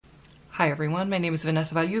Hi everyone, my name is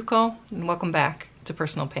Vanessa Valuco, and welcome back to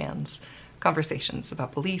Personal Pans, conversations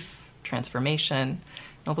about belief, transformation, and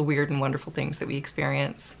all the weird and wonderful things that we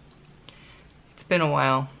experience. It's been a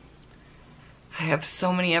while. I have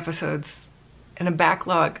so many episodes and a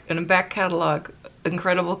backlog and a back catalog,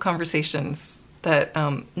 incredible conversations that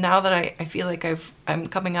now that I feel like I'm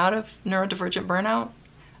coming out of neurodivergent burnout,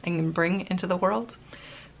 I can bring into the world.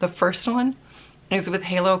 The first one is with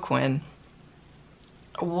Halo Quin.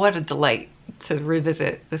 What a delight to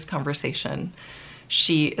revisit this conversation.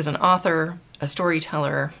 She is an author, a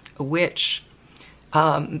storyteller, a witch,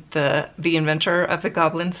 the inventor of the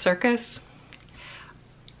Goblin Circus,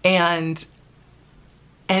 and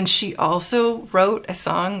she also wrote a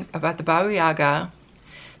song about the Baba Yaga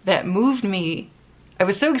that moved me. I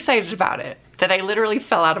was so excited about it that I literally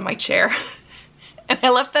fell out of my chair. And I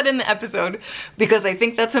left that in the episode because I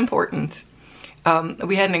think that's important.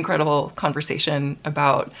 We had an incredible conversation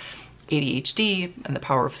about ADHD and the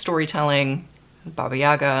power of storytelling, Baba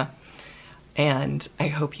Yaga, and I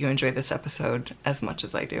hope you enjoy this episode as much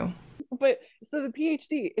as I do. But so the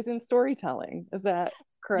PhD is in storytelling, is that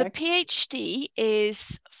The correct? PhD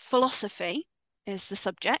is philosophy, is the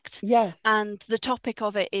subject, Yes. and the topic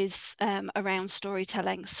of it is around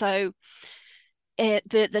storytelling. So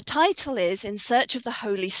the title is In Search of the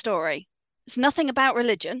Holy Story. It's nothing about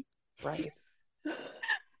religion, Right.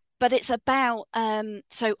 but it's about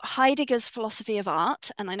so Heidegger's philosophy of art,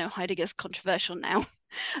 and I know Heidegger's controversial now,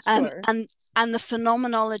 Sure. and the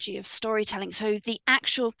phenomenology of storytelling. So the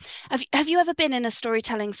actual have you ever been in a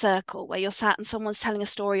storytelling circle where you're sat and someone's telling a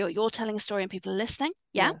story or you're telling a story and people are listening?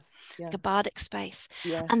 Yeah. Yes. Like a Yes. bardic space.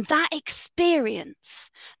 And Yes. that experience,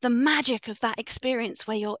 the magic of that experience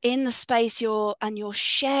where you're in the space you're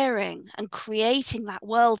sharing and creating that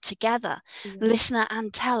world together, Yes. listener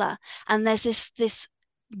and teller. And there's this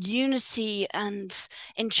unity and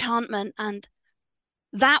enchantment, and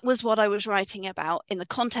that was what I was writing about in the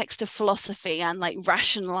context of philosophy and like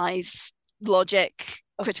rationalized logic,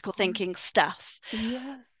 Of critical course. thinking stuff.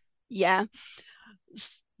 Yes. Yeah.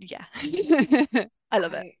 Yeah. I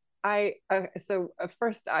love it.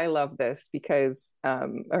 First I love this because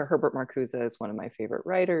Herbert Marcuse is one of my favorite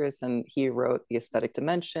writers, and he wrote The Aesthetic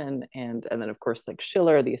Dimension, and then of course like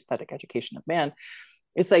Schiller, The Aesthetic Education of Man.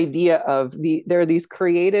 This idea of there are these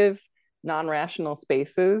creative non-rational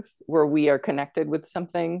spaces where we are connected with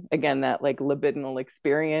something, again, that like libidinal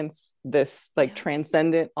experience, this like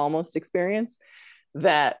transcendent almost experience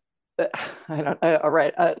that I don't all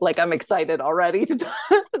right, like I'm excited already to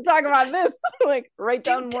talk about this. Like write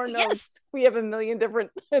down more notes. Yes. We have a million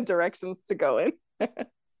different directions to go in.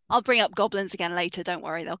 I'll bring up goblins again later. Don't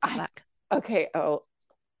worry, they'll come back. Okay. Oh,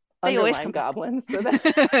 They always underline come back. goblins so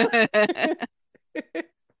that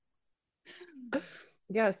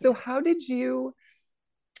yeah. So how did you,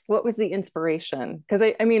 what was the inspiration? Because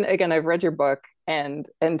I mean, again, I've read your book and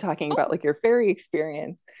talking about Oh, like your fairy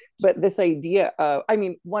experience, but this idea of, I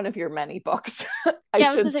mean, one of your many books, I yeah,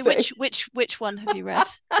 I was gonna should say say. which one have you read?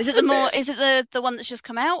 Is it the one that's just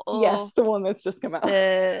come out, or Yes, the one that's just come out.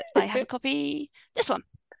 I have a copy. This one.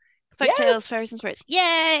 Folk tales, Yes. fairies and spirits. Yay!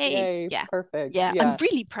 Yay, Yeah. perfect. Yeah. I'm Yeah.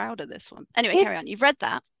 really proud of this one. Anyway, carry on. It's You've read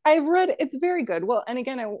that. I've read it's very good. Well, and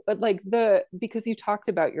again, I like the because you talked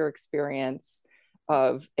about your experience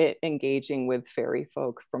of it engaging with fairy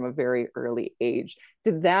folk from a very early age.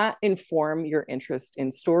 Did that inform your interest in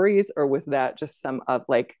stories, or was that just some of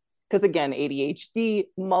like, because again, ADHD,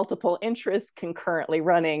 multiple interests concurrently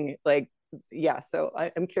running, like, yeah. So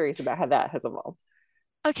I'm curious about how that has evolved.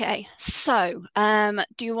 Okay. So,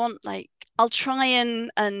 do you want like I'll try and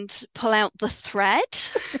pull out the thread.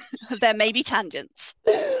 There may be tangents.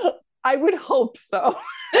 I would hope so.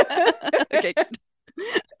 Okay, good.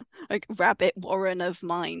 Like rabbit warren of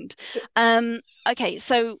mind. Okay,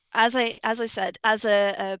 so as I said, as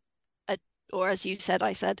a or as you said,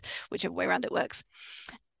 I said, whichever way around it works.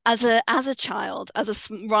 As a child,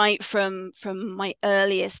 right from my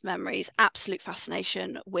earliest memories, absolute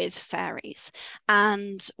fascination with fairies.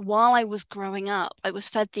 And while I was growing up, I was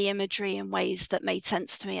fed the imagery in ways that made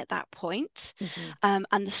sense to me at that point, Mhm.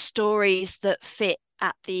 and the stories that fit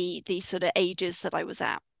at the sort of ages that I was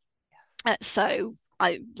at. So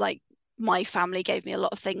I like my family gave me a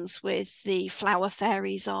lot of things with the flower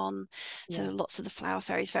fairies on. So Yes. lots of the flower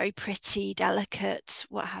fairies, very pretty, delicate,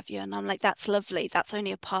 what have you. And I'm like, that's lovely. That's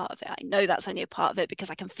only a part of it. I know that's only a part of it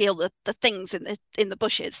because I can feel the things in the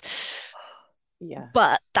bushes. But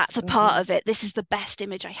Yes. that's a part Mhm. of it. This is the best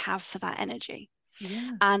image I have for that energy. And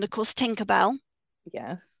Yes. of course, Tinkerbell.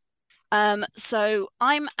 Yes. So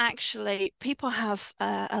I'm actually, people have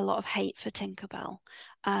a lot of hate for Tinkerbell.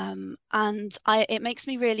 And it makes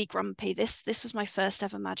me really grumpy. This was my first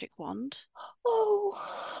ever magic wand.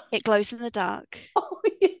 Oh, It glows in the dark. oh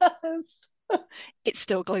yes. It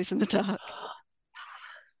still glows in the dark.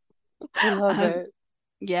 I love Um, it.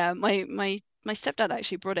 yeah, my stepdad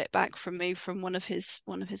actually brought it back from me from one of his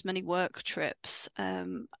many work trips.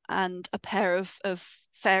 And a pair of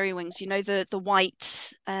fairy wings, you know, the white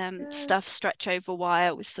stuff Yes. stretch over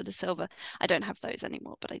wire with sort of silver. I don't have those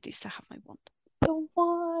anymore, but I do still have my wand. The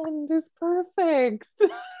wand is perfect.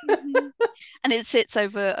 Mm-hmm. And it sits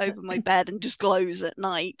over my bed and just glows at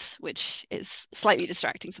night, which is slightly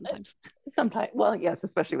distracting sometimes. Sometimes, well, yes,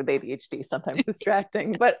 especially with ADHD, sometimes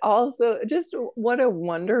distracting, but also just what a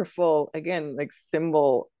wonderful, again, like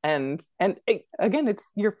symbol. And again,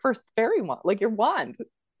 it's your first fairy wand, like your wand.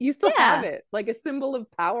 You still have Yeah. it, like a symbol of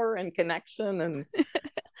power and connection. And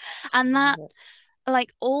And that,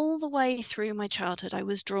 like, all the way through my childhood, I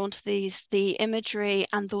was drawn to the imagery,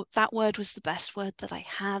 and that word was the best word that I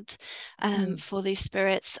had for these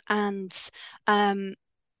spirits. Um,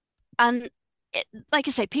 and like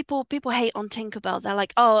I say, people hate on Tinkerbell. They're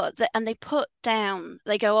like, oh, and they put down,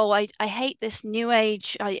 they go, oh, I hate this new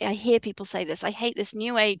age. I hear people say this. I hate this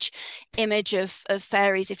new age image of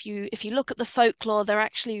fairies. If you look at the folklore, they're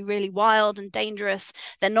actually really wild and dangerous.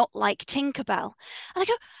 They're not like Tinkerbell. And I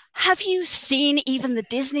go, have you seen even the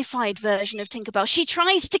Disneyfied version of Tinkerbell? She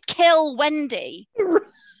tries to kill Wendy.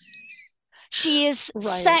 She is right.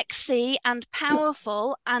 sexy and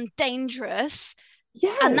powerful and dangerous,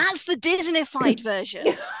 and that's Yes. the Disneyfied version.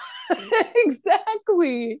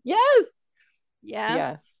 Exactly. Yes. Yeah.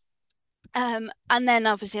 Yes. And then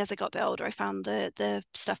obviously as I got a bit older, I found the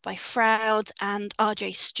stuff by Froud and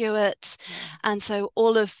R.J. Stewart. Yes. And so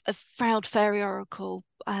all of Froud Fairy Oracle,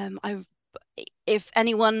 if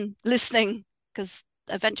anyone listening, because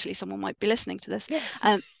eventually someone might be listening to this,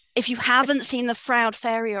 Yes. if you haven't seen the Froud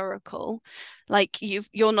Fairy Oracle, like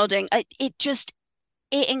you're nodding,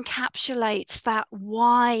 it encapsulates that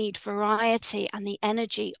wide variety and the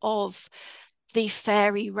energy of the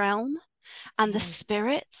fairy realm and the Yes.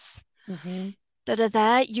 spirits Mm-hmm. that are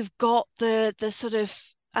there. You've got the sort of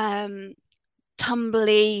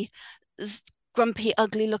tumbly, grumpy,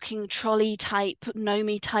 ugly looking trolley type,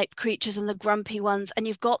 gnomey type creatures and the grumpy ones. And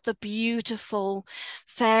you've got the beautiful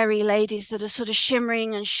fairy ladies that are sort of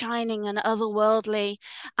shimmering and shining and otherworldly.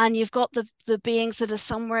 And you've got the beings that are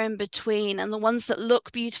somewhere in between, and the ones that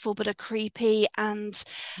look beautiful but are creepy, and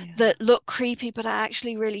that look creepy but are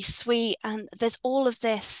actually really sweet. And there's all of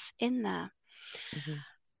this in there. Mm-hmm.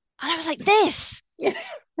 And I was like, this, Yeah.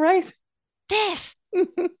 Right. this.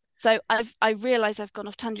 So I realize I've gone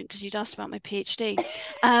off tangent because you'd asked about my PhD.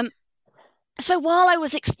 So while I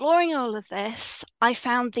was exploring all of this, I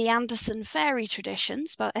found the Anderson fairy tradition,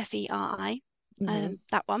 spelled Feri,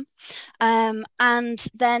 that one. And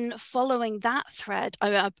then following that thread,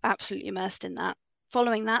 I'm absolutely immersed in that.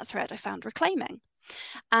 Following that thread, I found reclaiming.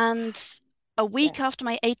 And a week Yes. after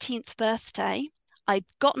my 18th birthday, I'd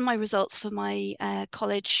gotten my results for my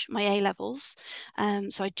college, my A levels.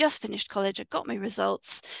 So I just finished college, I got my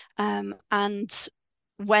results, and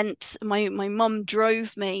my mum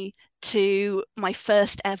drove me to my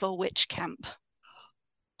first ever witch camp.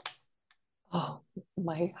 Oh,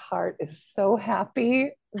 my heart is so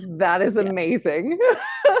happy. That is Yeah. amazing.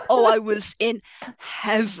 Oh, I was in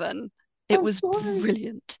heaven. It Of was course.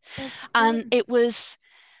 brilliant. Of And it course.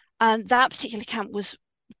 was that particular camp was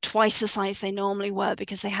twice the size they normally were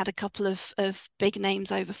because they had a couple of big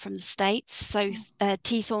names over from the States. So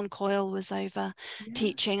Teethorn Coyle was over Yes.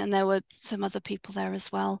 teaching, and there were some other people there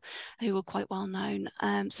as well who were quite well known.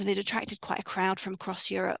 So they'd attracted quite a crowd from across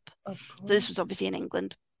Europe. Of So this was course. obviously in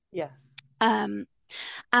England. Yes. Um,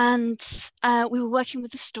 and we were working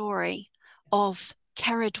with the story of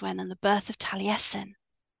Ceridwen and the birth of Taliesin.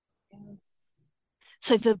 Yes.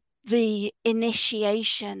 So the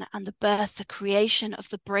initiation and the birth, the creation of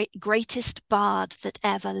the greatest bard that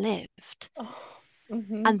ever lived. Oh,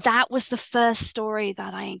 mm-hmm. And that was the first story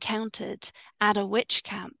that I encountered at a witch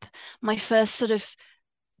camp. My first sort of,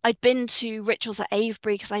 I'd been to rituals at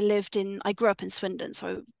Avebury because I grew up in Swindon.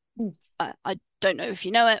 So I don't know if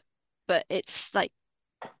you know it, but it's like,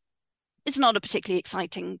 it's not a particularly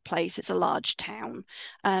exciting place. It's a large town.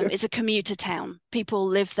 Sure. It's a commuter town. People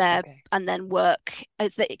live there Okay. and then work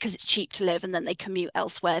because it's cheap to live, and then they commute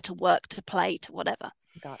elsewhere to work, to play, to whatever.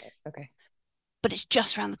 Got it. Okay. But it's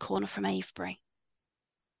just around the corner from Avebury.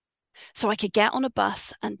 So I could get on a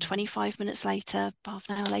bus, and 25 minutes later, half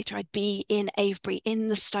an hour later, I'd be in Avebury in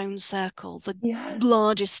the stone circle, the Yes.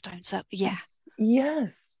 largest stone circle. Yeah.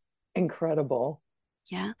 Yes. Incredible.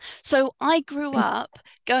 Yeah. So I grew up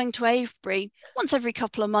going to Avebury once every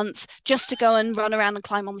couple of months just to go and run around and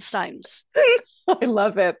climb on the stones. I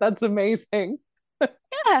love it. That's amazing.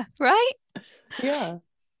 Yeah, right? Yeah.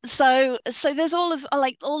 So there's all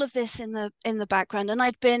of this in the background, and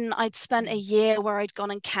I'd spent a year where I'd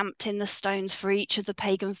gone and camped in the stones for each of the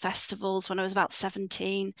pagan festivals when I was about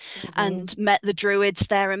 17, Mhm. and met the druids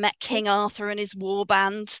there and met King Arthur and his war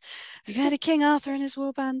band. Have you heard of King Arthur and his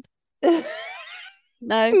war band?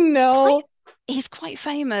 No, No. he's quite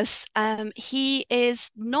famous. He is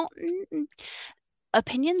not,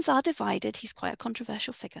 opinions are divided. He's quite a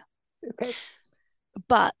controversial figure, Okay.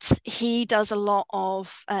 but he does a lot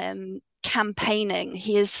of campaigning.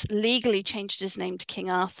 He has legally changed his name to King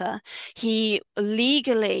Arthur. He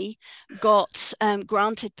legally got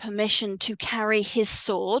granted permission to carry his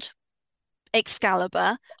sword,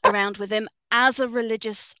 Excalibur, around with him as a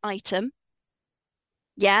religious item.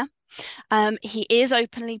 Yeah. He is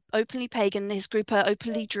openly pagan. His group are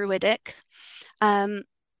openly druidic. Um,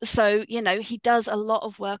 so he does a lot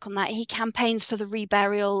of work on that. He campaigns for the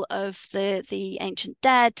reburial of the ancient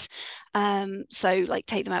dead. So like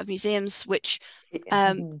take them out of museums, which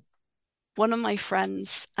um, Mhm. one of my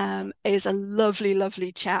friends is a lovely,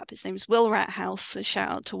 lovely chap. His name's Will Rathouse. So shout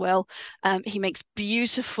out to Will. He makes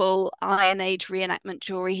beautiful Iron Age reenactment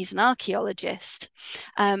jewelry. He's an archaeologist.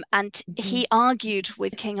 And Mhm. he argued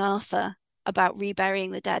with King Arthur about reburying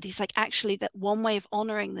the dead. He's like, actually, that one way of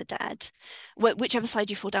honoring the dead, whichever side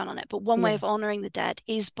you fall down on it, but one way Yeah. of honoring the dead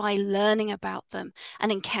is by learning about them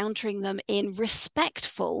and encountering them in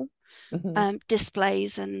respectful Mhm.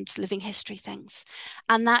 displays and living history things.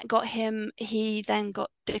 And that got him, he then got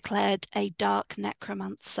declared a dark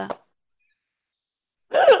necromancer.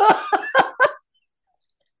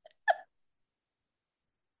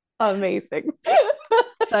 Amazing.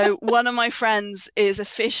 So one of my friends is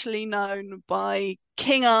officially known by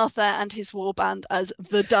King Arthur and his warband as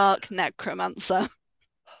the Dark Necromancer.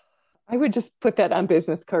 I would just put that on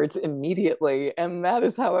business cards immediately, and that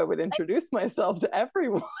is how I would introduce myself to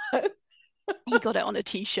everyone. He got it on a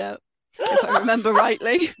t-shirt, if I remember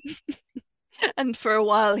rightly. And for a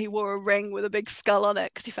while he wore a ring with a big skull on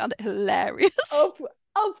it because he found it hilarious.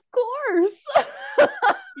 Of course.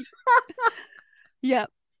 Yeah.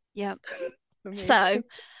 Yeah. So Amazing.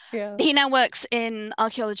 Yeah. he now works in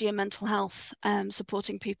archaeology and mental health,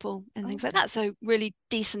 supporting people and things like Okay. that. So really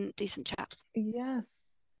decent chap. Yes.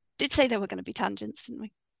 Did say there were going to be tangents, didn't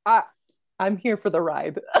we? I, I'm here for the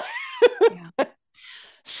ride. Yeah.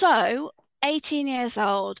 So 18 years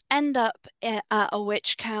old, end up at a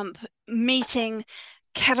witch camp meeting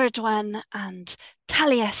Ceridwen and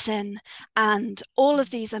Taliesin and all of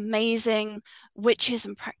these amazing witches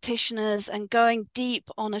and practitioners and going deep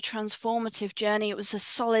on a transformative journey. It was a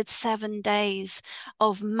solid 7 days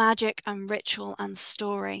of magic and ritual and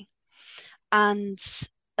story. And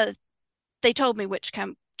they told me witch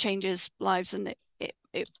camp changes lives, and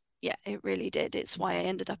yeah, it really did. It's why I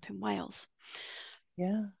ended up in Wales.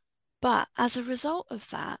 Yeah. But as a result of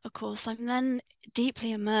that, of course, I'm then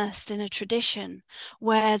deeply immersed in a tradition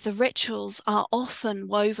where the rituals are often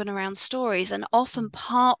woven around stories, and often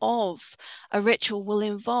part of a ritual will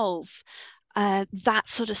involve that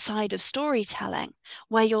sort of side of storytelling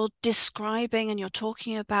where you're describing and you're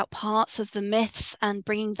talking about parts of the myths and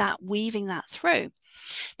weaving that through.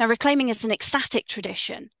 Now, reclaiming is an ecstatic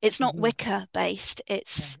tradition. It's not Mhm. Wicca based. Right.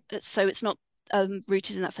 It's not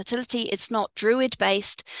rooted in that fertility. It's not Druid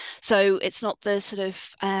based. So it's not the sort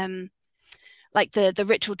of like the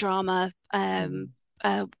ritual drama. Mhm.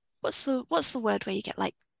 Uh, what's the word where you get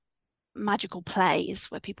like magical plays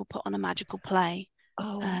where people put on a magical play,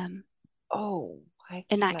 Oh, um, oh, I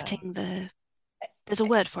can't. enacting the. There's a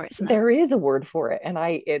word for it, isn't there? There is a word for it, and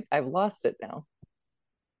I've lost it now.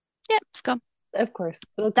 Yeah, it's gone. Of course,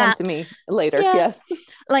 it'll come That to me later. yeah, Yes.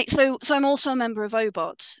 like so I'm also a member of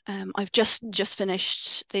OBOT. I've just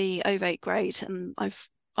finished the OVATE grade, and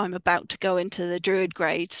I'm about to go into the Druid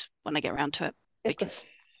grade when I get around to it, Of course. because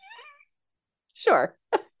Sure.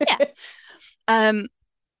 yeah, um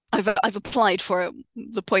I've applied for it.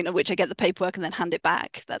 The point at which I get the paperwork and then hand it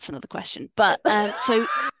back, that's another question. But so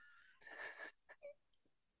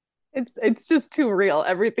It's just too real.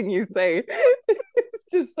 Everything you say is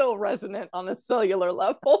just so resonant on a cellular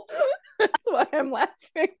level. That's why I'm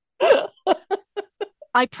laughing.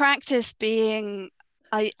 I practice being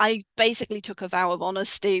I basically took a vow of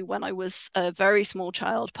honesty when I was a very small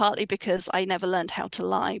child, partly because I never learned how to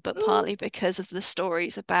lie, but partly because of the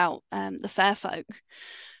stories about the fair folk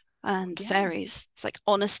and Yes. fairies. It's like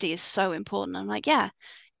honesty is so important. I'm like, yeah,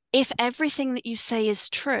 if everything that you say is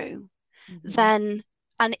true, Mhm. then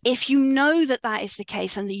And if you know that that is the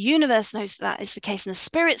case, and the universe knows that that is the case, and the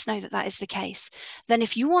spirits know that that is the case, then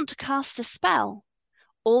if you want to cast a spell,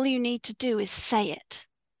 all you need to do is say it,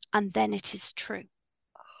 and then it is true.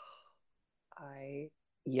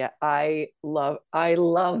 I love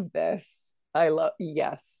this.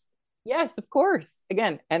 Yes, of course.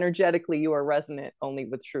 Again, energetically, you are resonant only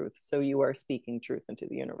with truth. So you are speaking truth into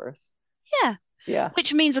the universe. Yeah. Yeah.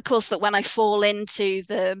 Which means, of course, that when I fall into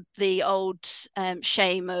the old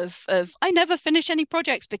shame of I never finish any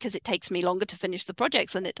projects because it takes me longer to finish the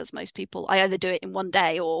projects than it does most people. I either do it in one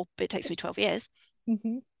day or it takes me 12 years.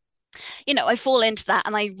 Mm-hmm. I fall into that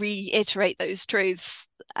and I reiterate those truths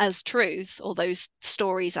as truths, or those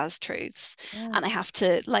stories as truths. Yes. And I have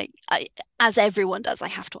to, as everyone does, I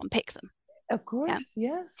have to unpick them. Of course,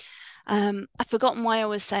 yeah. Yes. I've forgotten why I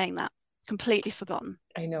was saying that. Completely forgotten.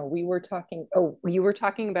 I know you were talking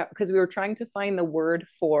about, because we were trying to find the word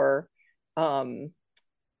for Druidry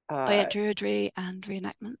and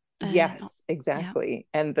reenactment. Yes, exactly.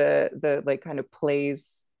 Yeah. And the like kind of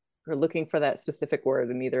plays, we're looking for that specific word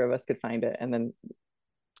and neither of us could find it. And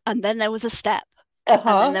then there was a step.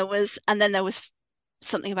 Uh-huh. And then there was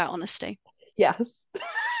something about honesty. Yes.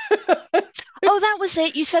 Oh, that was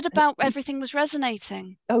it. You said about everything was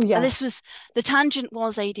resonating. Oh, yes. And the tangent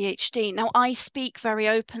was ADHD. Now, I speak very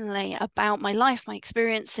openly about my life, my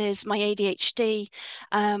experiences, my ADHD.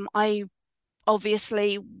 I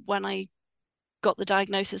obviously, when I got the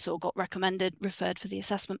diagnosis or got referred for the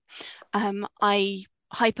assessment, I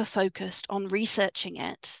hyper-focused on researching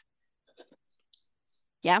it.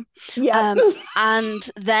 Yeah. And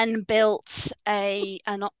then built a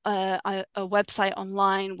website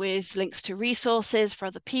online with links to resources for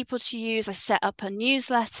other people to use. I set up a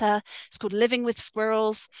newsletter. It's called Living with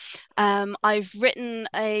Squirrels. I've written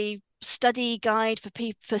a study guide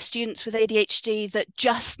for students with ADHD that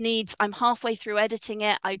just needs, I'm halfway through editing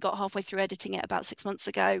it. I got halfway through editing it about 6 months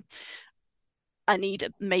ago. I need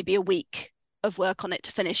maybe a week of work on it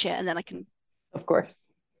to finish it, and then I can. Of course.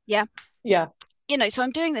 Yeah. Yeah. So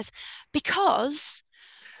I'm doing this because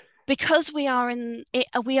we are in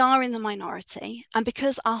the minority, and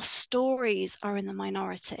because our stories are in the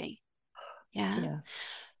minority. Yeah. Yes.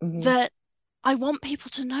 Mm-hmm. That I want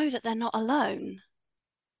people to know that they're not alone.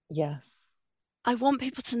 Yes. I want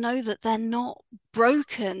people to know that they're not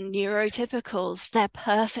broken neurotypicals. They're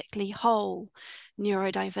perfectly whole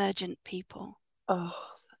neurodivergent people. Oh,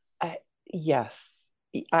 yes.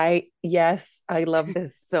 I love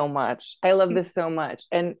this so much. I love this so much.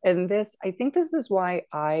 And this, I think this is why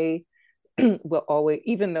I will always,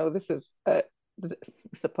 even though this is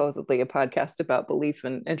supposedly a podcast about belief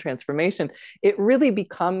and transformation, it really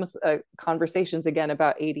becomes conversations again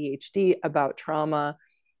about ADHD, about trauma.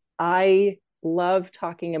 I love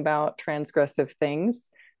talking about transgressive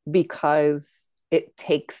things because it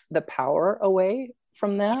takes the power away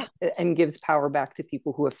from that and gives power back to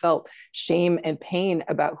people who have felt shame and pain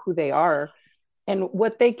about who they are and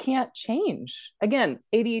what they can't change. Again,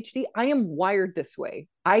 ADHD, I am wired this way.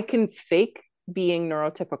 I can fake being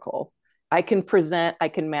neurotypical. I can present, I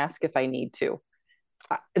can mask if I need to.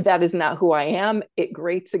 That is not who I am. It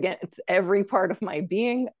grates against every part of my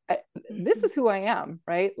being. This is who I am,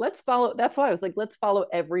 right? Let's follow. That's why I was like, let's follow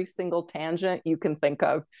every single tangent you can think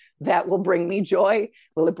of. That will bring me joy.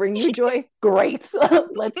 Will it bring you joy? Great.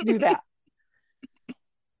 Let's do that.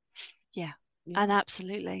 Yeah, and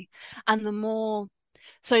absolutely. And the more,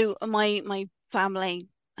 so my family,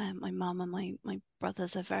 my mum and my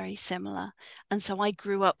brothers are very similar, and so I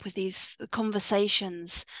grew up with these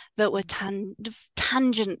conversations that were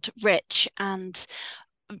tangent rich and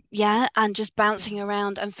just bouncing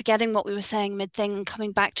around and forgetting what we were saying mid-thing and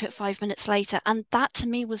coming back to it 5 minutes later, and that to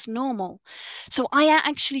me was normal. So I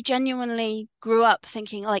actually genuinely grew up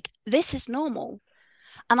thinking like, this is normal,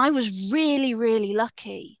 and I was really, really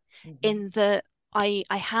lucky in that I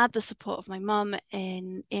had the support of my mum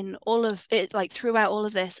in all of it, like throughout all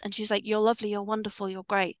of this. And she's like, you're lovely, you're wonderful, you're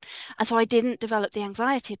great. And so I didn't develop the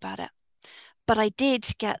anxiety about it. But I did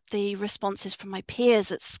get the responses from my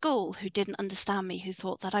peers at school who didn't understand me, who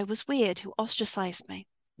thought that I was weird, who ostracized me.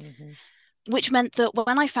 Which meant that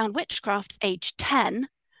when I found witchcraft age 10,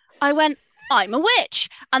 I went, I'm a witch.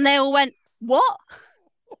 And they all went, what?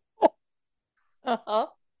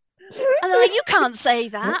 And they're like, you can't say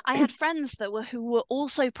that. I had friends who were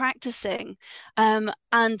also practicing, and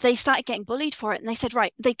they started getting bullied for it. And they said,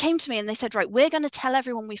 right, they came to me and they said, right, we're going to tell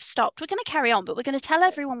everyone we've stopped. We're going to carry on, but we're going to tell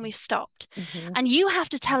everyone we've stopped. And you have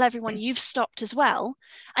to tell everyone you've stopped as well.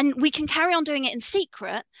 And we can carry on doing it in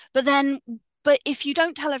secret, but if you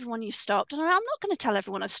don't tell everyone you've stopped, and I'm not going to tell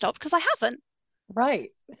everyone I've stopped because I haven't.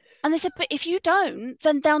 Right. And they said, but if you don't,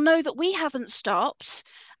 then they'll know that we haven't stopped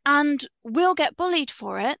and we'll get bullied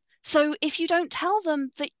for it. So if you don't tell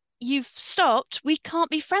them that you've stopped, we can't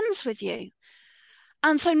be friends with you.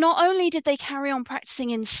 And so not only did they carry on practicing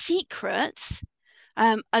in secret,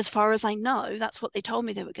 as far as I know, that's what they told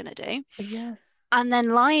me they were going to do, Yes. and then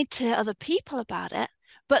lied to other people about it,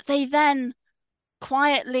 but they then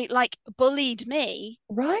quietly like bullied me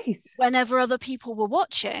Right. whenever other people were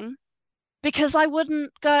watching because I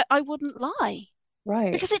wouldn't lie.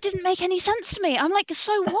 Right. Because it didn't make any sense to me. I'm like,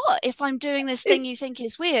 so what if I'm doing this thing It, you think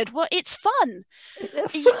is weird? Well, it's fun.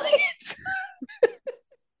 right.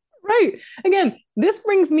 Right. Again, this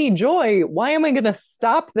brings me joy. Why am I going to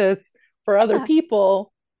stop this for other Yeah.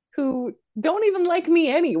 people who don't even like me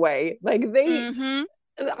anyway? Like Mm-hmm.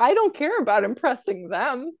 I don't care about impressing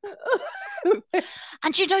them.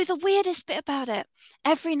 And you know the weirdest bit about it?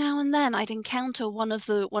 Every now and then I'd encounter one of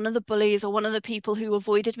the bullies or one of the people who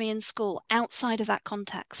avoided me in school outside of that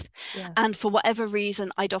context. Yes. And for whatever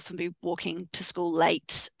reason, I'd often be walking to school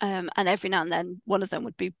late. And every now and then one of them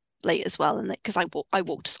would be late as well. And because I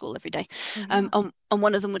walk to school every day. Oh, yeah. And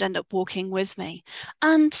one of them would end up walking with me.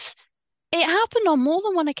 And it happened on more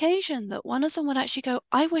than one occasion that one of them would actually go,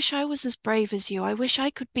 I wish I was as brave as you. I wish I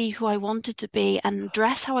could be who I wanted to be and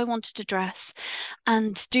dress how I wanted to dress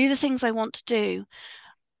and do the things I want to do.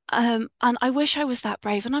 And I wish I was that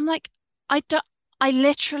brave. And I'm like, I don't, I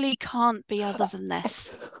literally can't be other than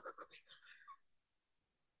this.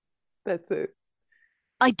 That's it.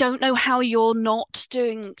 I don't know how you're not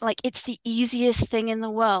doing, like, it's the easiest thing in the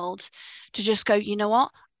world to just go, you know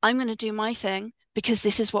what? I'm going to do my thing because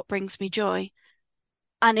this is what brings me joy.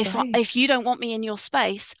 And Right. if you don't want me in your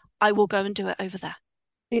space, I will go and do it over there.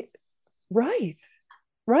 It, right.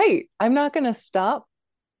 Right. I'm not going to stop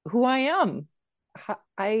who I am.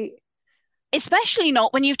 I Especially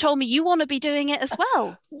not when you've told me you want to be doing it as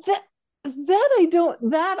well. that I don't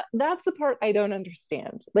that's the part I don't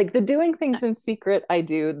understand. Like the doing No. things in secret, I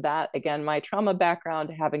do that. Again, my trauma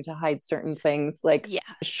background, having to hide certain things, like Yeah.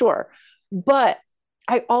 sure. But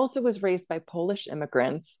I also was raised by Polish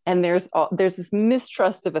immigrants, and there's this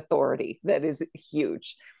mistrust of authority that is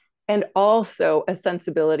huge. And also a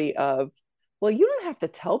sensibility of, well, you don't have to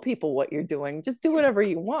tell people what you're doing, just do whatever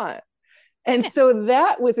you want. And Yeah. so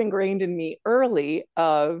that was ingrained in me early,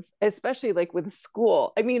 of especially like with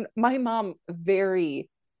school. I mean, my mom, very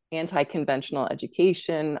anti-conventional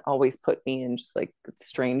education, always put me in just like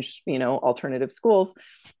strange, alternative schools.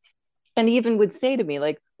 And even would say to me,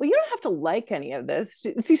 like, well, you don't have to like any of this.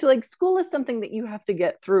 She's like, school is something that you have to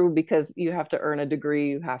get through because you have to earn a degree,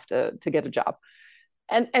 you have to get a job.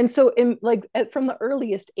 And so in like from the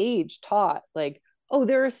earliest age taught, like, oh,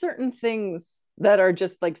 there are certain things that are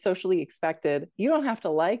just like socially expected. You don't have to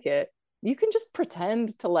like it. You can just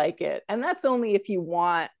pretend to like it. And that's only if you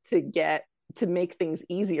want to make things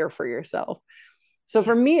easier for yourself. So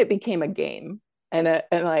for me, it became a game. And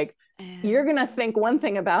like, you're going to think one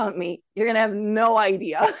thing about me, you're going to have no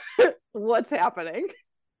idea what's happening.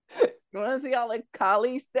 You want to see all like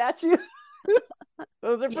Kali statues?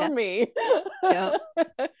 Those are for me. Yeah.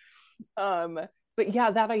 But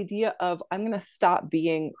yeah, that idea of I'm going to stop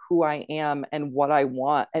being who I am and what I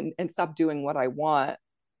want, and stop doing what I want.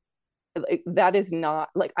 Like, that is not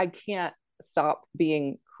like, I can't stop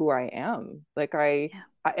being who I am. Like Yeah.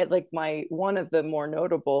 I like my one of the more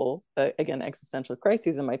notable again existential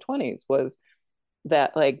crises in my 20s was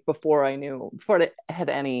that, like, before I had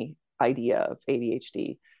any idea of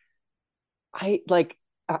ADHD,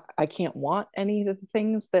 I can't want any of the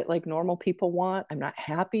things that like normal people want. I'm not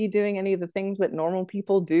happy doing any of the things that normal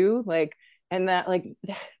people do. Like, and that like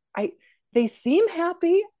I they seem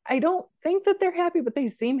happy. I don't think that they're happy, but they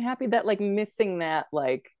seem happy, that like missing that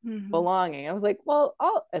like Mm-hmm. belonging. I was like, well,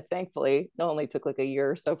 thankfully it only took like a year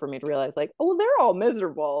or so for me to realize, like, oh, they're all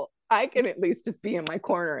miserable. I can at least just be in my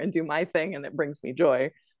corner and do my thing, and it brings me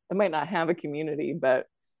joy. I might not have a community, but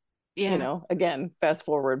Yeah. again, fast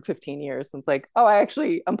forward 15 years, and it's like, oh,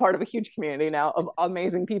 I'm part of a huge community now of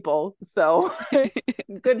amazing people. So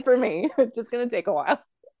good for me. It's just going to take a while.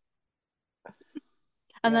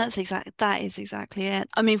 And Yeah. that is exactly it.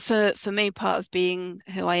 I mean, for me, part of being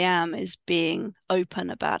who I am is being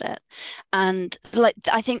open about it. And like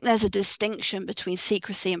I think there's a distinction between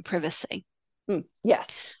secrecy and privacy.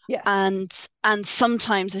 Yes. Yes. And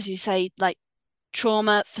sometimes, as you say, like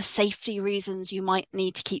trauma, for safety reasons, you might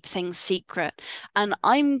need to keep things secret. And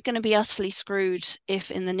I'm going to be utterly screwed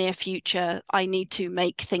if in the near future I need to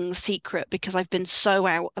make things secret because I've been so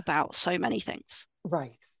out about so many things.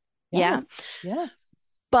 Right. Yeah. Yes. Yes.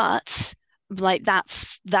 But like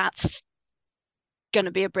that's going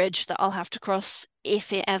to be a bridge that I'll have to cross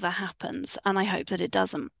if it ever happens, and I hope that it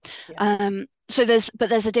doesn't. Yeah. So there's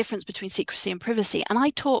a difference between secrecy and privacy. And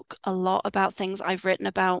I talk a lot about things. I've written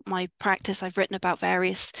about my practice. I've written about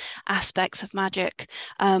various aspects of magic.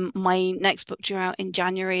 My next book due out in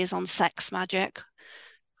January is on sex magic,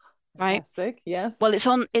 right? Fantastic. Yes. Well, it's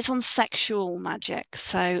on sexual magic.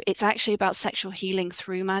 So it's actually about sexual healing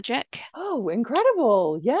through magic. Oh,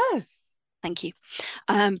 incredible. Yes. Thank you.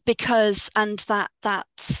 Because and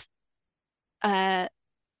that uh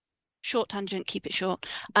short tangent, keep it short.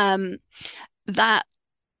 That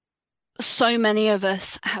so many of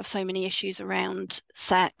us have so many issues around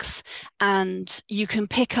sex, and you can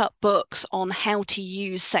pick up books on how to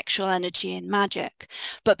use sexual energy in magic.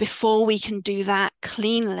 But before we can do that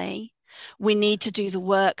cleanly, we need to do the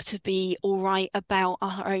work to be all right about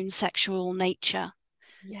our own sexual nature.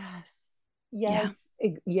 Yes. Yeah. Yes.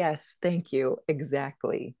 Yes. Thank you.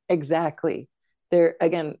 Exactly. Exactly. There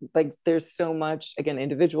again, like there's so much, again,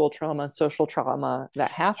 individual trauma, social trauma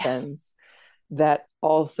that Yeah. happens that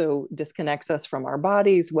also disconnects us from our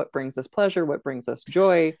bodies, what brings us pleasure, what brings us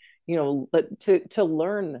joy, to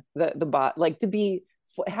learn that the body, like to be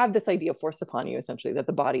have this idea forced upon you essentially that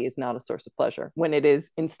the body is not a source of pleasure when it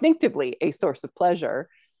is instinctively a source of pleasure.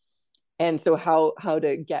 And so how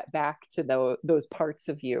to get back to those parts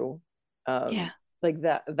of you, Yeah. like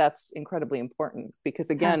that's incredibly important because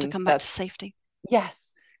How to again come back to that's safety.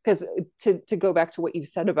 yes, because to go back to what you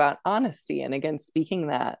said about honesty and again speaking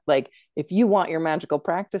that, like if you want your magical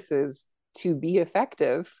practices to be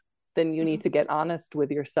effective, then you need Mhm. to get honest with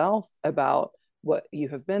yourself about what you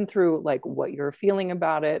have been through, like what you're feeling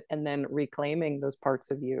about it, and then reclaiming those parts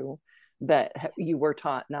of you that you were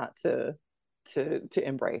taught not to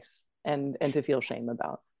embrace and to feel shame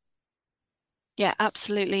about. Yeah,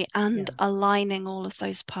 absolutely. And Yeah. aligning all of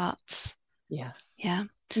those parts. Yes. Yeah.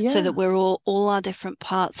 So that Yeah. we're all our different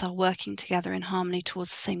parts are working together in harmony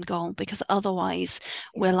towards the same goal, because otherwise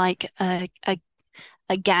we're Yes. like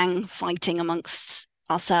a gang fighting amongst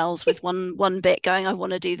ourselves, with one bit going, I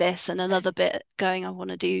want to do this, and another bit going, I want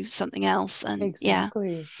to do something else. And yeah.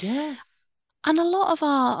 Exactly. Yes. And a lot of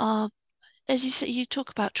our as you said, you talk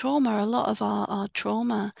about trauma, a lot of our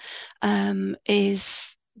trauma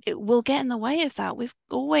is it will get in the way of that. We've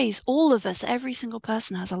always, all of us, every single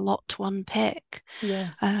person has a lot to unpick.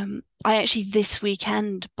 Yes. I actually this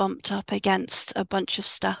weekend bumped up against a bunch of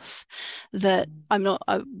stuff that I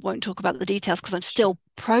won't talk about the details because I'm Sure. still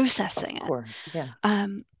processing Of it. course. Yeah.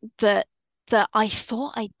 Um, that that I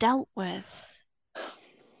thought I dealt with.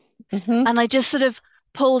 Mm-hmm. And I just sort of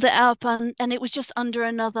pulled it up, and it was just under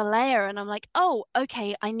another layer. And I'm like, oh,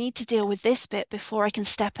 okay, I need to deal with this bit before I can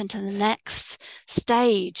step into the next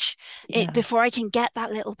stage, before I Yes. can get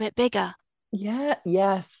that little bit bigger. Yeah.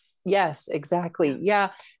 Yes. Yes. Exactly. Yeah.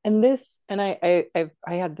 And this, and I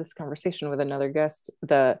had this conversation with another guest.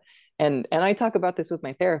 And I talk about this with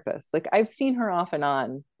my therapist. Like I've seen her off and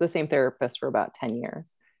on the same therapist for about 10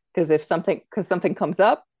 years. Because something comes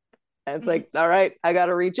up, and it's Mhm. like, all right, I got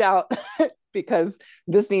to reach out because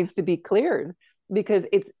this needs to be cleared because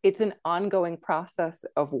it's an ongoing process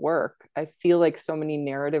of work. I feel like so many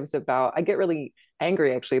narratives about I get really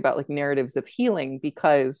angry actually about like narratives of healing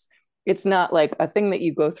because it's not like a thing that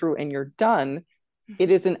you go through and you're done. It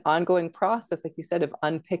Mhm. is an ongoing process, like you said, of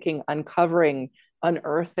unpicking, uncovering,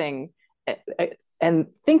 unearthing, and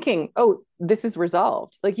thinking, oh, this is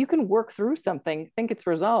resolved. Like you can work through something, think it's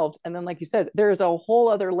resolved. And then, like you said, there is a whole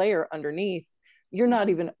other layer underneath you're not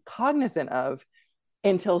Mhm. even cognizant of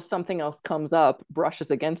until something else comes up,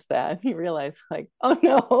 brushes against that. And you realize, like, oh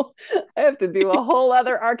no, I have to do a whole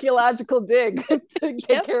other archaeological dig to take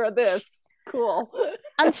Yep. care of this. Cool.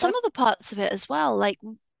 And some of the parts of it as well, like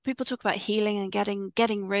people talk about healing and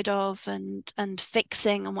getting rid of and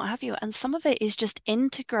fixing and what have you. And some of it is just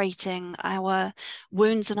integrating our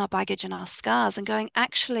wounds and our baggage and our scars and going,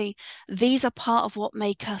 actually, these are part of what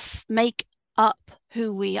make up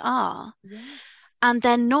who we are. Yes. And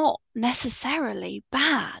they're not necessarily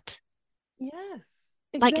bad. Yes.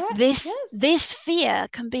 Like Exact. Yes. this fear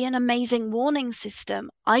can be an amazing warning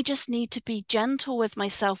system. I just need to be gentle with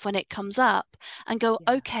myself when it comes up and go,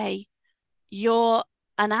 Yes. okay, you're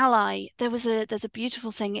an ally. There's a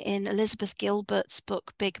beautiful thing in Elizabeth Gilbert's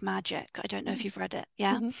book Big Magic. I don't know if Mm-hmm. you've read it.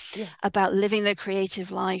 Yeah. Mm-hmm. Yes. About living the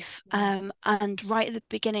creative life. Yes. And right at the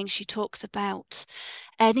beginning, she talks about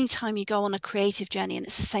anytime you go on a creative journey, and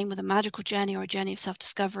it's the same with a magical journey or a journey of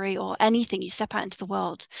self-discovery or anything, you step out into the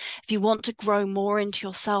world. If you want to grow more into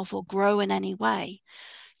yourself or grow in any way,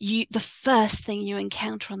 the first thing you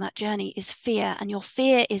encounter on that journey is fear, and your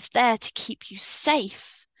fear is there to keep you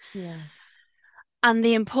safe. Yes. And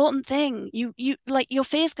the important thing, you like your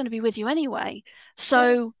fear is going to be with you anyway.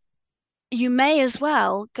 So Yes. you may as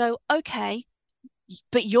well go, okay,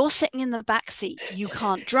 but you're sitting in the back seat. You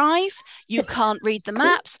can't drive, you can't read the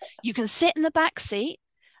maps, you can sit in the back seat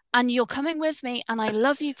and you're coming with me and I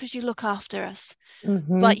love you because you look after us.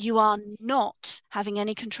 Mm-hmm. But you are not having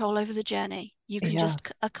any control over the journey. You can just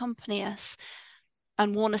Yes. accompany us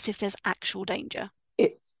and warn us if there's actual danger.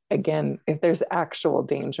 It again, if there's actual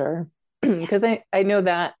danger. Yeah. Because I know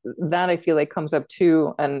that I feel like comes up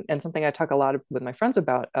too, and something I talk a lot with my friends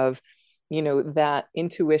about of, that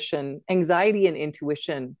intuition, anxiety and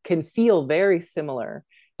intuition can feel very similar,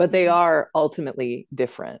 but they Mm-hmm. are ultimately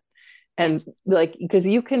different. And Yes. like, because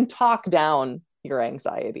you can talk down your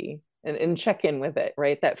anxiety and check in with it,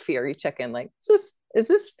 right? That fear, you check in like, is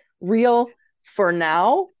this real for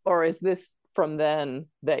now? Or is this from then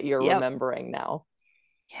that you're Yep. remembering now?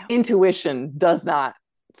 Yeah. Intuition does not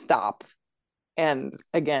stop. And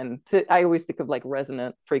again, I always think of like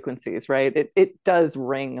resonant frequencies, right? It does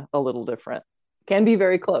ring a little different, can be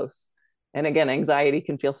very close. And again, anxiety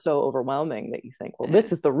can feel so overwhelming that you think, well,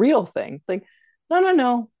 this is the real thing. It's like, no, no,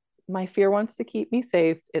 no. My fear wants to keep me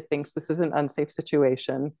safe. It thinks this is an unsafe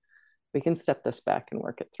situation. We can step this back and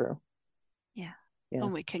work it through. Yeah. Yeah.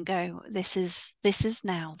 And we can go, this is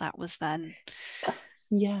now, that was then.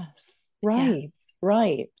 Yes. Yeah. Right.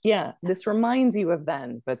 Right. Yeah. Yeah. This reminds you of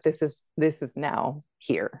then, but this is now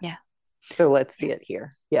here. Yeah. So let's see Yeah. it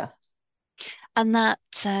here. Yeah. And that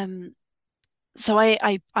so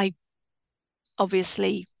I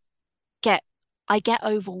obviously get I get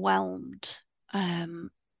overwhelmed um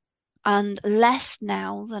and less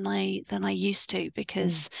now than I used to Mm.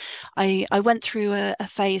 because I went through a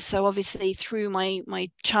phase. So obviously through my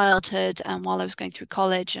childhood and while I was going through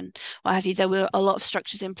college and what have you, there were a lot of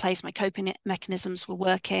structures in place. My coping mechanisms were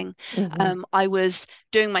working. Mm-hmm. I was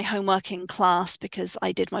doing my homework in class because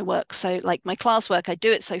I did my work. So like my classwork, I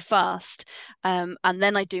do it so fast, and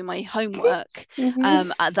then I do my homework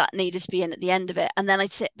Mm-hmm. that needed to be in at the end of it, and then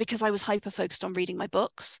I'd sit because I was hyper focused on reading my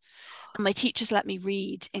books. And my teachers let me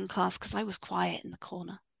read in class because I was quiet in the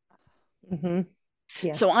corner. Mm-hmm.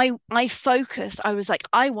 So Yes. I focused. I was like,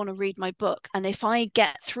 I want to read my book. And if I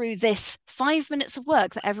get through this 5 minutes of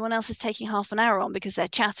work that everyone else is taking half an hour on because they're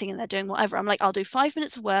chatting and they're doing whatever, I'm like, I'll do 5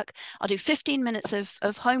 minutes of work. I'll do 15 minutes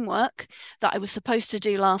of homework that I was supposed to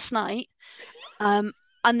do last night. Um,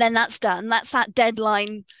 and then that's done. That's that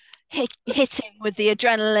deadline hitting with the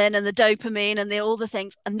adrenaline and the dopamine and all the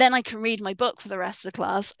things. And then I can read my book for the rest of the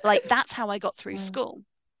class. Like that's how I got through Yes. school.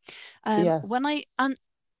 Yes. When I and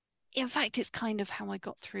in fact, it's kind of how I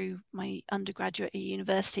got through my undergraduate at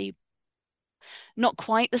university. Not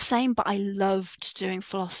quite the same, but I loved doing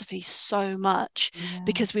philosophy so much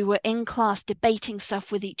because we Yes. were in class debating stuff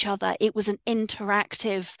with each other. It was an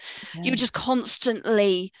interactive, you were just Yes.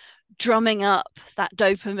 constantly drumming up that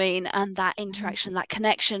dopamine and that Yes. interaction, that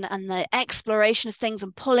connection, and the exploration of things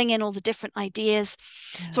and pulling in all the different ideas.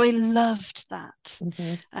 So I Yes. loved that.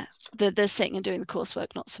 Mm-hmm. The sitting and doing the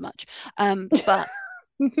coursework, not so much. But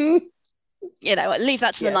Mm-hmm. leave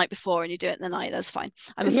that to the Yes. night before and you do it in the night. That's fine.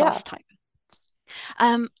 I'm a Yeah. fast type.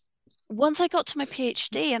 Um, Once I got to my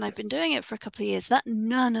PhD and I've been doing it for a couple of years, that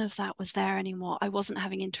none of that was there anymore. I wasn't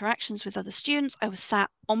having interactions with other students. I was sat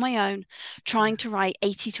on my own trying to Yes. write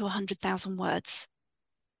 80 to 100,000 words.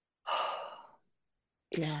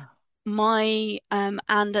 Yeah. My and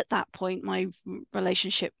at that point, my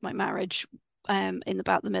relationship, my marriage, in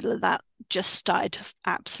about the middle of that, just started to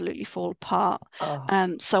absolutely fall apart.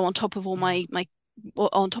 Oh, So on top of all yeah.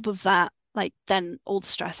 on top of that, like then all the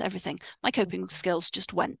stress, everything, my Of coping course. skills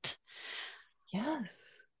just went.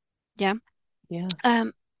 Yes. Yeah. Yes.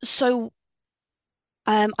 Um. So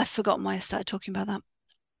I've forgotten why I started talking about that.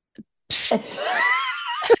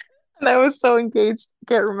 And I was so engaged.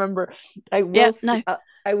 Can't remember. I Yeah. will. No,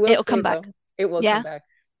 I will it'll say come back. though, it will come Yeah. back.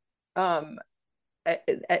 Um,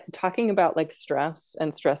 Talking about like stress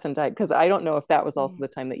and diet, because I don't know if that was also Mm. the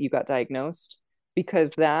time that you got diagnosed,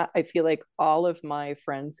 because that I feel like all of my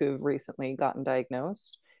friends who have recently gotten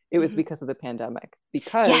diagnosed, it was Hmm. because of the pandemic,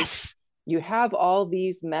 because Yes. you have all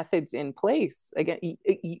these methods in place. Again,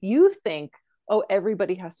 you think, oh,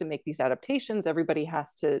 everybody has to make these adaptations, everybody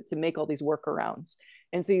has to make all these workarounds,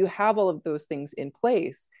 and so you have all of those things in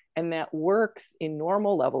place, and that works in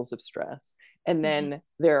normal levels of stress. And Hmm. then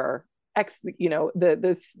there are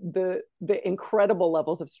the incredible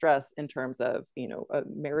levels of stress in terms of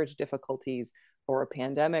marriage difficulties or a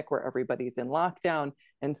pandemic where everybody's in lockdown,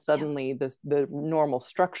 and Yeah. suddenly the normal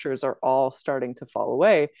structures are all starting to fall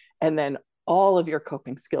away, and then all of your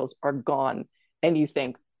coping skills are gone, and you Yeah.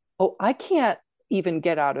 think, oh, I can't even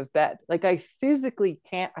get out of bed. Like I physically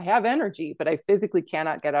can't. I have energy, but I physically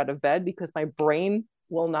cannot get out of bed because my brain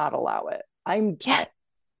will not allow it. Yeah.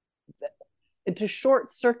 and to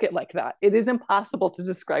short circuit like that, it is impossible to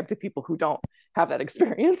describe to people who don't have that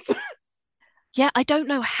experience. Yeah, I don't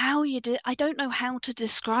know how you did. I don't know how to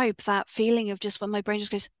describe that feeling of just when my brain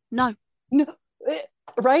just goes, no. No,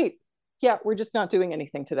 right. Yeah, we're just not doing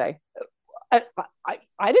anything today.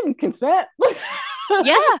 I didn't consent.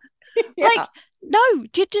 Yeah. Yeah. Like, no,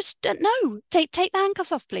 you just no. Take the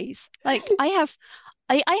handcuffs off, please. Like, I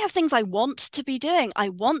have things I want to be doing. I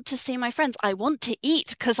want to see my friends. I want to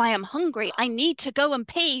eat because I am hungry. I need to go and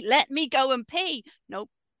pee. Let me go and pee. Nope.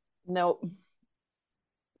 No.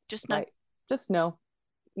 Just no. Right. Just no.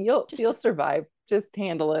 Just You'll no. survive. Just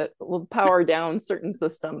handle it. We'll power down certain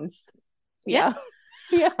systems. Yeah.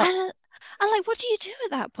 Yeah. Yeah. And like, what do you do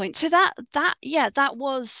at that point? So that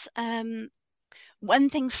was when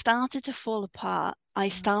things started to fall apart. I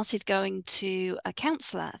started going to a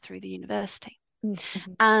counselor through the university.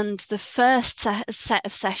 Mm-hmm. And the first set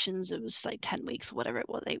of sessions, it was like 10 weeks or whatever it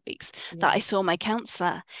was, 8 weeks, that I saw my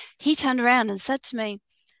counselor, he turned around and said to me,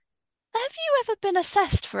 have you ever been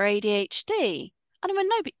assessed for ADHD? And I went,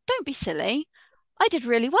 no, don't be silly. I did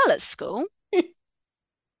really well at school.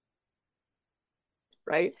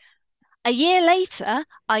 Right. A year later,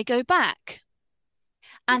 I go back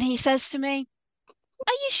and he says to me,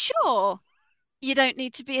 are you sure you don't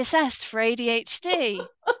need to be assessed for ADHD?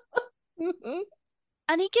 Mm-hmm.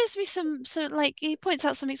 And he gives me he points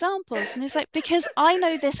out some examples and he's like, because I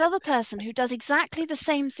know this other person who does exactly the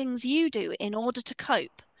same things you do in order to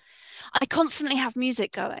cope. I constantly have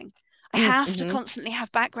music going. I have to Mm-hmm. constantly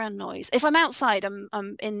have background noise. If I'm outside,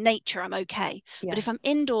 I'm in nature, I'm okay. But if I'm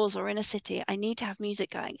Yes. indoors or in a city, I need to have music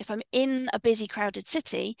going. If I'm in a busy, crowded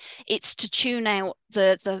city, it's to tune out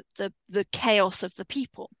the chaos of the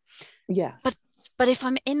people. But Yes. but if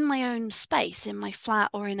I'm in my own space, in my flat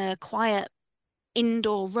or in a quiet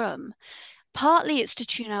indoor room, partly it's to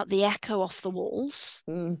tune out the echo off the walls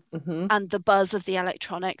Mm-hmm. and the buzz of the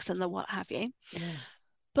electronics and the what have you. Yes.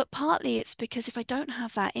 But partly it's because if I don't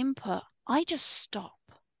have that input, I just stop.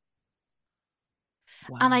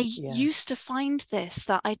 And I Wow. used Yes. to find this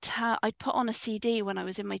that I'd put on a CD when I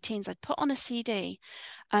was in my teens. I'd put on a CD,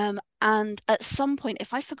 and at some point,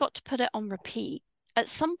 if I forgot to put it on repeat, at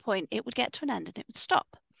some point it would get to an end and it would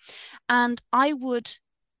stop. And I would,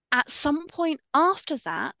 at some point after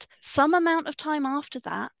that, some amount of time after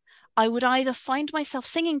that, I would either find myself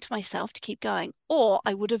singing to myself to keep going, or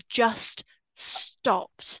I would have just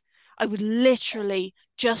stopped. I would literally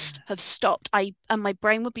just have Yes. stopped. And my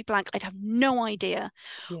brain would be blank. I'd have no idea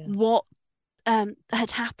Yes. what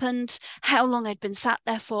had happened, how long I'd been sat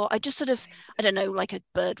there for. I just sort of, Right. I don't know, like a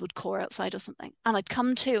bird would caw outside or something. And I'd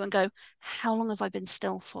come to and go, how long have I been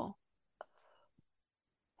still for?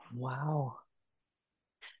 Wow.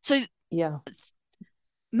 So Yeah.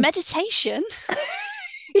 meditation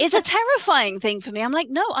is a terrifying thing for me. I'm like,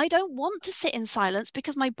 no, I don't want to sit in silence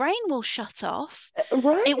because my brain will shut off. It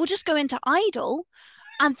will Right. just go into idle,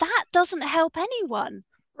 and that doesn't help anyone.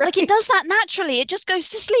 Like it Right. does that naturally. It just goes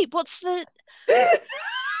to sleep. What's the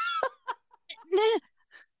no,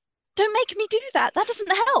 don't make me do that. That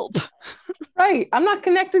doesn't help. Right. I'm not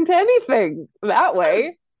connecting to anything that No,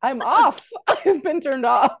 way. I'm no, off. I've been turned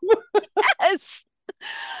off. yes.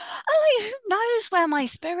 I like, who knows where my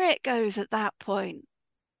spirit goes at that point?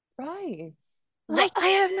 Right. Like, I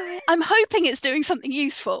have no idea. I'm hoping it's doing something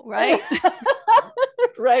useful, right?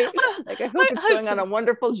 Right. Like I hope it's going on a Hopefully.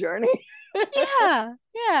 wonderful journey. Yeah,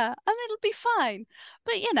 yeah. And it'll be fine.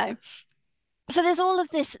 But so there's all of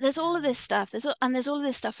this stuff there's all of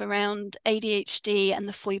this stuff around ADHD and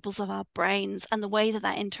the foibles of our brains and the way that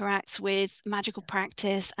interacts with magical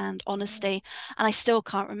practice and honesty. Yes. And I still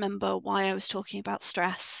can't remember why I was talking about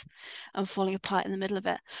stress and falling apart in the middle of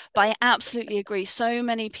it, but I absolutely agree. So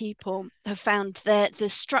many people have found the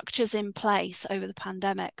structures in place over the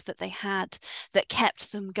pandemic that they had that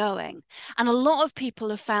kept them going, and a lot of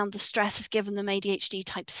people have found the stress has given them ADHD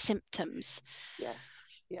type symptoms, Yes.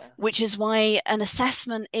 Yes. which is why an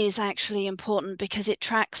assessment is actually important because it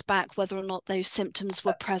tracks back whether or not those symptoms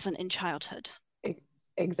were present in childhood.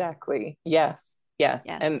 Exactly. Yes. Yes.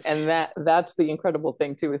 Yeah. And that's the incredible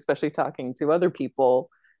thing too, especially talking to other people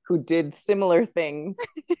who did similar things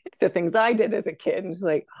to things I did as a kid. And it's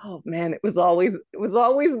like, oh man, it was always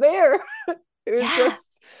there. It was Yeah.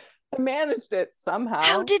 just I managed it How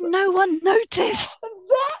somehow. did no one notice?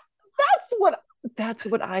 That that's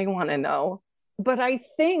what I want to know. But I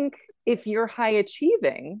think if you're high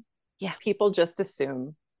achieving, Yeah. people just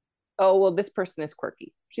assume, oh well, this person is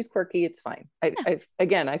quirky. She's quirky. It's fine. Yeah.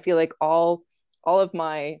 Again, I feel like all of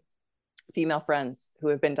my female friends who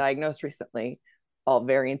have been diagnosed recently, all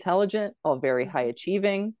very intelligent, all very high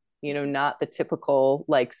achieving. not the typical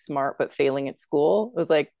like smart but failing at school. It was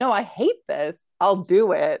like, no, I hate this. I'll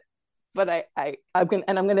do it, but I'm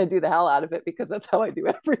gonna do the hell out of it because that's how I do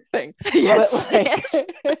everything. Yes, But like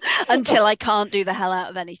yes. Until I can't do the hell out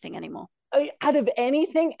of anything anymore. out of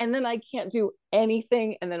anything, and then I can't do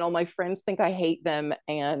anything, and then all my friends think I hate them,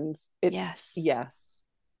 and it's Yes. yes,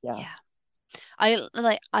 yeah, Yeah.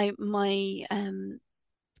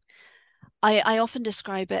 I often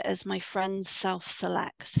describe it as my friends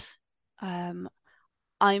self-select. Um,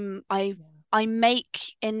 I'm I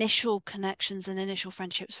make initial connections and initial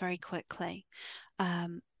friendships very quickly. Yeah.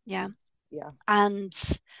 yeah, And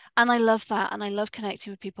I love that. And I love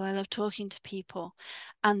connecting with people. I love talking to people.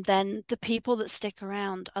 And then the people that stick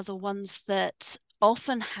around are the ones that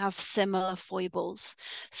often have similar foibles.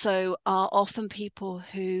 So are often people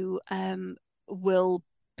who will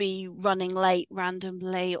be running late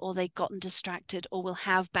randomly, or they've gotten distracted, or will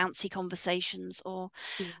have bouncy conversations, or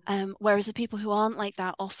whereas the people who aren't like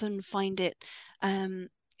that often find it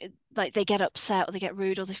like they get upset, or they get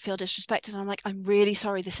rude, or they feel disrespected. And I'm like, I'm really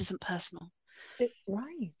sorry, this isn't personal.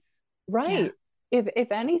 right, Yeah. right.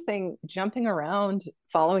 If anything, jumping around,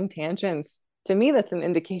 following tangents, to me, that's an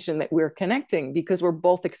indication that we're connecting because we're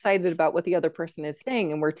both excited about what the other person is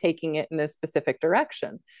saying and we're taking it in a specific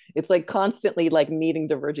direction. It's like constantly like meeting,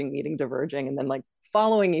 diverging, and then like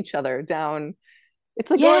following each other down.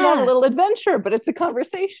 It's like going on a Yeah. little adventure, but it's a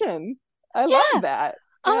conversation. I love Yeah. that.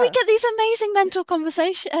 Oh, we Yeah. get these amazing mental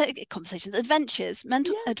conversations, adventures,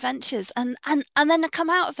 mental Yes. adventures, and then I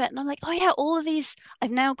come out of it, and I'm like, oh yeah, all of these.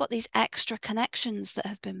 I've now got these extra connections that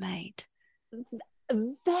have been made.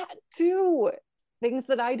 That too. Things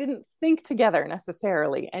that I didn't think together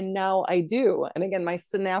necessarily. And now I do. And again, my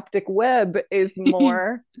synaptic web is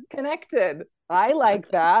more connected. I like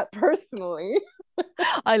that personally.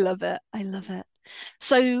 I love it. I love it.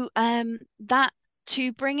 So, that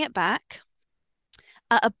to bring it back.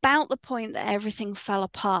 At about the point that everything fell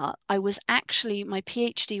apart, my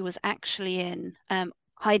PhD was actually in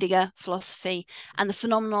Heidegger philosophy and the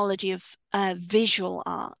phenomenology of visual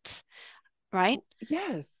art, right? Oh,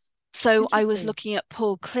 yes. So I was Interesting. looking at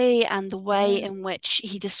Paul Klee and the way in Yes. which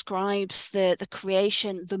he describes the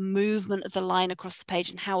creation, the movement of the line across the page,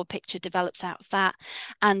 and how a picture develops out of that,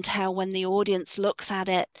 and how when the audience looks at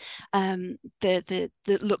it, the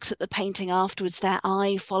looks at the painting afterwards, their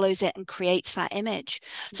eye follows it and creates that image.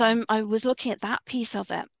 So Yes. I was looking at that piece of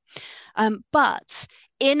it, but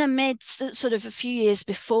in amidst sort of a few years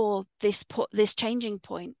before this changing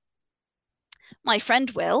point, my friend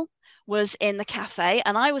Will was in the cafe,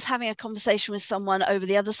 and I was having a conversation with someone over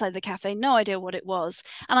the other side of the cafe, no idea what it was.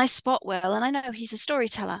 And I spot Will, and I know he's a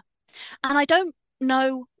storyteller. And I don't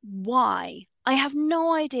know why. I have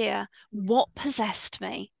no idea what possessed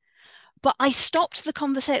me. But I stopped the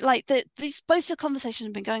conversation, like both the conversations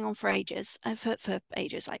have been going on for ages, for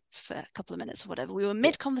ages, like for a couple of minutes or whatever. We were Yeah.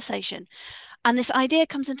 mid conversation, and this idea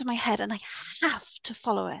comes into my head, and I have to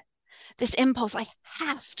follow it. This impulse, I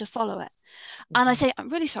have to follow it. And I Mhm. say, I'm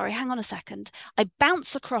really sorry, hang on a second. I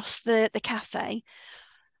bounce across the cafe.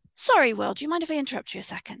 Sorry, Will, do you mind if I interrupt you a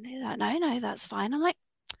second? Like, no, that's fine. I'm like,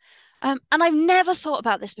 and I've never thought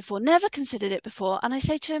about this before, never considered it before. And I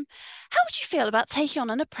say to him, how would you feel about taking on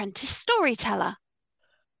an apprentice storyteller?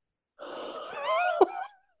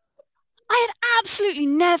 I had absolutely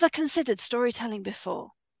never considered storytelling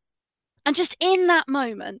before. And just in that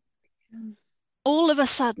moment, Yes. all of a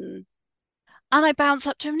sudden, and I bounce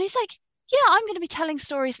up to him and he's like, yeah, I'm going to be telling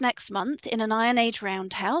stories next month in an Iron Age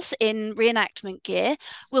roundhouse in reenactment gear.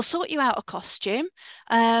 We'll sort you out a costume,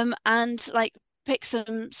 and like pick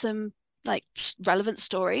some like relevant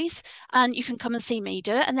stories, and you can come and see me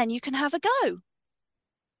do it, and then you can have a go.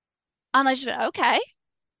 And I just went, okay.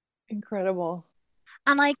 Incredible.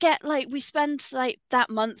 And I get like we spend like that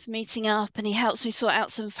month meeting up, and he helps me sort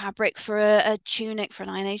out some fabric for a tunic, for an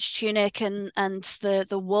Iron Age tunic, and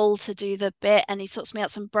the wool to do the bit, and he sorts me out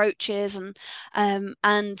some brooches,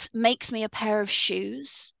 and makes me a pair of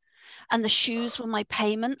shoes. And the shoes were my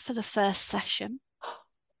payment for the first session.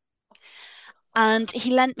 And he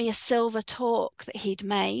lent me a silver torque that he'd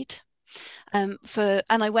made. And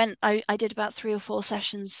I did about 3 or 4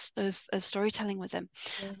 sessions of storytelling with him.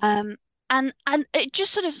 Yes. Um, and it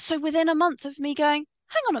just sort of, so within a month of me going,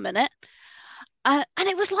 hang on a minute, and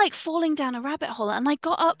it was like falling down a rabbit hole. And I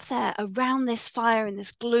got up there around this fire in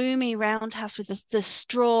this gloomy roundhouse with the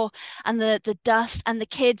straw and the dust, and the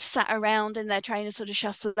kids sat around in their trainers sort of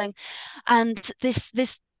shuffling. And this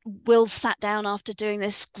Will sat down after doing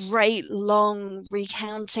this great long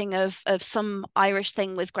recounting of some Irish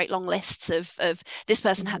thing with great long lists of this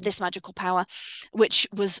person had Mhm. this magical power, which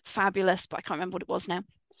was fabulous, but I can't remember what it was now.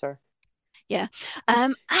 Sure. Yeah.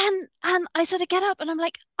 And I sort of get up and I'm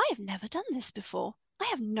like, I have never done this before. I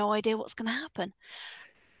have no idea what's going to happen.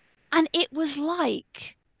 And it was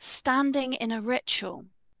like standing in a ritual.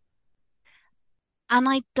 And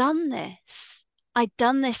I'd done this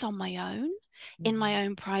on my own, in my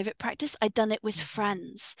own private practice. I'd done it with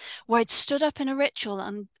friends, where I'd stood up in a ritual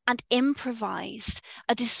and improvised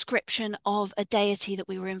a description of a deity that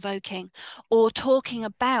we were invoking, or talking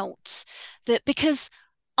about that, because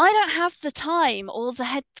I don't have the time or the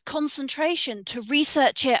head concentration to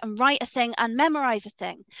research it and write a thing and memorize a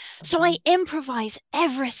thing. So I improvise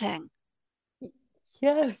everything.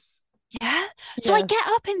 Yes. Yeah. So I get Yes.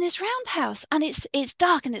 up in this roundhouse and it's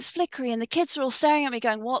dark and it's flickery and the kids are all staring at me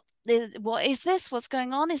going, what is this? What's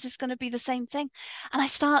going on? Is this going to be the same thing? And I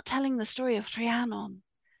start telling the story of Rhiannon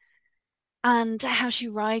and how she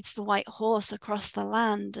rides the white horse across the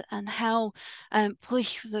land, and how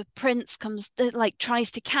the prince comes, like, tries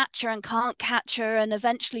to catch her and can't catch her, and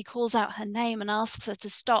eventually calls out her name and asks her to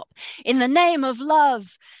stop. In the name of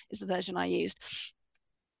love is the version I used.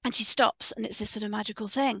 And she stops, and it's this sort of magical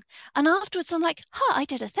thing. And afterwards, I'm like, I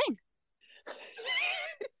did a thing.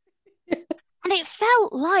 And it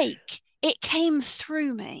felt like it came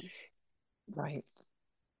through me. Right.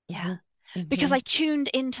 Yeah. Because Mm-hmm. I tuned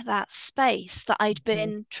into that space that I'd Mm-hmm.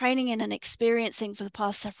 been training in and experiencing for the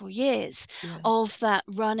past several years, Yeah. of that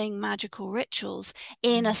running magical rituals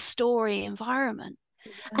in a story environment.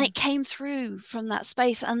 And it Yes. came through from that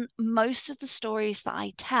space. And most of the stories that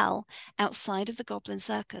I tell outside of the Goblin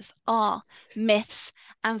Circus are myths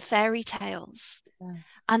and fairy tales. Yes.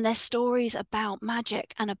 And they're stories about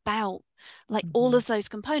magic and about, like, all Mm-hmm. of those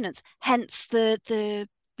components. Hence the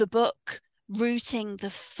book rooting the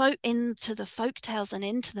folk into the folk tales and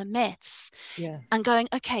into the myths, Yes. and going,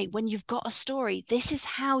 okay, when you've got a story, this is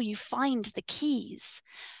how you find the keys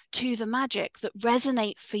to the magic that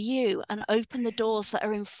resonate for you and open the doors that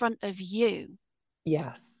are in front of you.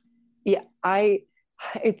 Yes. Yeah. I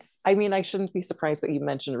mean, I shouldn't be surprised that you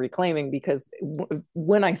mentioned reclaiming, because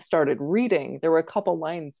when I started reading, there were a couple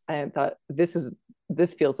lines I thought,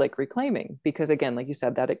 this feels like reclaiming, because again, like you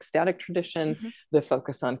said, that ecstatic tradition, Mm-hmm. the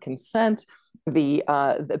focus on consent, the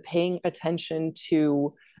paying attention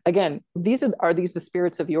to, again, are these the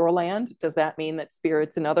spirits of your land? Does that mean that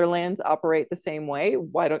spirits in other lands operate the same way?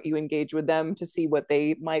 Why don't you engage with them to see what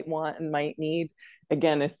they might want and might need?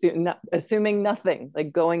 Again, assuming nothing,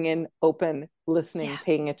 like going in open, listening, Yeah.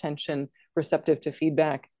 paying attention, receptive to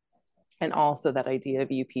feedback. And also that idea of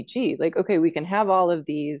UPG, like, okay, we can have all of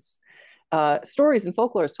these stories and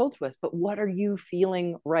folklore told to us, but what are you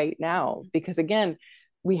feeling right now? Because again,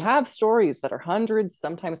 we have stories that are hundreds,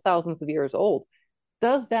 sometimes thousands of years old.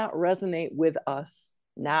 Does that resonate with us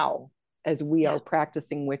now, as we Yeah. are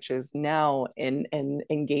practicing witches now and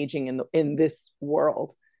engaging in this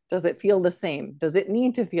world? Does it feel the same? Does it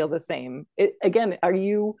need to feel the same? Again, are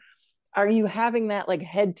you having that like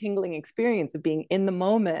head tingling experience of being in the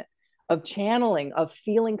moment, of channeling, of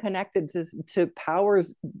feeling connected to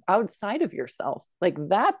powers outside of yourself? Like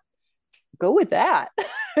that, go with that.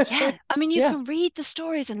 Yeah, I mean, you Yeah. can read the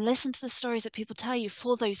stories and listen to the stories that people tell you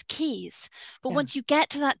for those keys. But once you Yes. get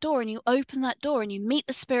to that door and you open that door and you meet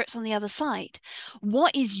the spirits on the other side,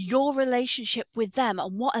 what is your relationship with them,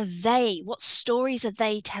 and what stories are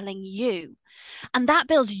they telling you? And that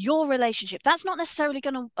builds your relationship. That's not necessarily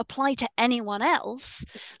going to apply to anyone else.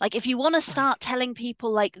 Like, if you want to Right. start telling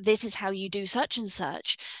people, like, this is how you do such and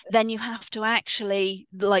such, then you have to actually,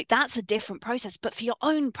 like, that's a different process. But for your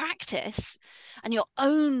own practice and your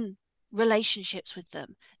own relationships with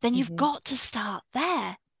them, then you've Mm-hmm. got to start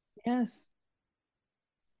there. Yes.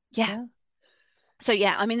 Yeah. Yeah. So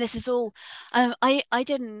yeah, I mean, this is all. I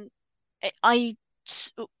didn't. I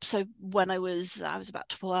so when I was about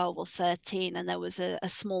 12 or 13, and there was a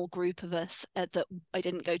small group of us that I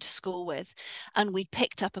didn't go to school with, and we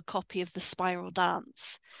picked up a copy of the Spiral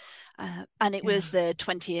Dance, and it Yeah. was the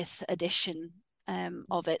 20th edition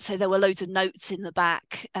of it. So there were loads of notes in the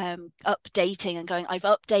back, updating and going, I've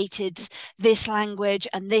updated this language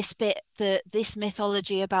and this bit, this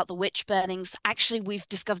mythology about the witch burnings. Actually, we've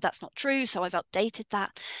discovered that's not true, so I've updated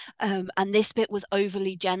that. And this bit was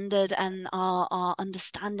overly gendered, and our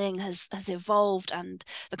understanding has evolved, and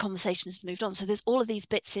the conversation has moved on. So there's all of these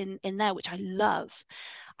bits in there, which I love.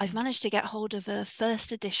 I've managed to get hold of a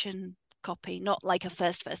first edition copy, not like a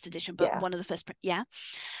first edition, but Yeah. one of the first. Yeah.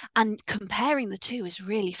 And comparing the two is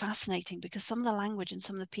really fascinating, because some of the language and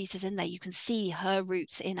some of the pieces in there, you can see her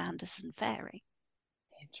roots in Anderson Fairy.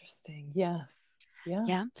 Interesting. Yes. Yeah.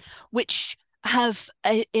 Yeah. Which have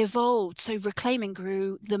evolved. So Reclaiming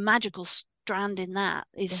grew, the magical strand in that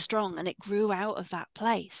is Yes. strong, and it grew out of that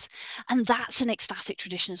place. And that's an ecstatic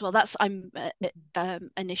tradition as well. That's I'm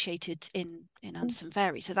initiated in Anderson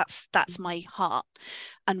Fairy, so that's my heart.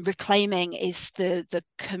 And reclaiming is the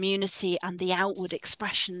community and the outward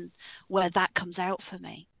expression where that comes out for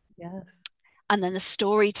me. Yes. And then the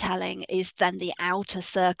storytelling is then the outer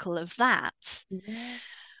circle of that, Yes.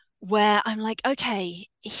 where I'm like, okay,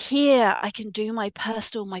 here I can do my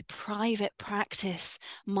personal, my private practice,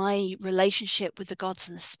 my relationship with the gods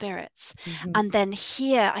and the spirits. Mm-hmm. And then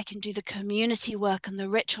here I can do the community work and the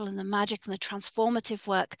ritual and the magic and the transformative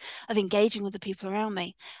work of engaging with the people around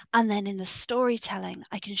me. And then in the storytelling,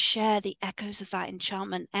 I can share the echoes of that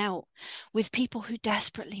enchantment out with people who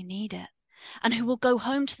desperately need it and who will go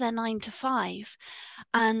home to their 9 to 5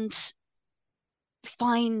 and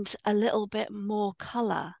find a little bit more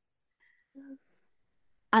color Yes.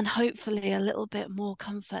 and hopefully a little bit more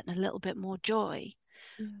comfort and a little bit more joy,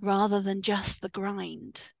 Yes. rather than just the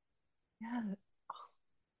grind. Yeah.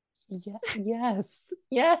 Yeah, yes,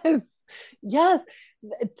 yes, yes.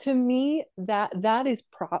 To me, that is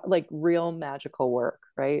like real magical work,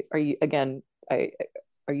 right? Are you again, I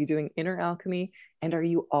are you doing inner alchemy, and are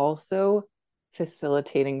you also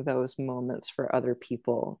facilitating those moments for other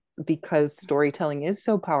people? Because storytelling is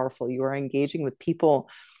so powerful. You are engaging with people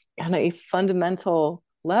on a fundamental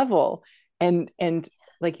level. And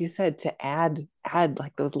like you said, to add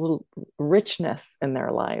like those little richness in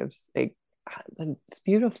their lives. Like it's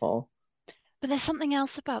beautiful. But there's something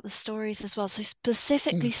else about the stories as well. So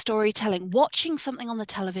specifically Mm, storytelling, watching something on the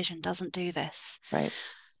television doesn't do this. right.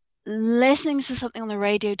 Listening to something on the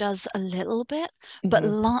radio does a little bit, but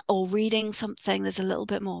Hmm. or reading something, there's a little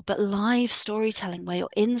bit more. But live storytelling, where you're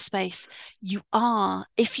in the space, you are,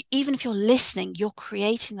 even if you're listening, you're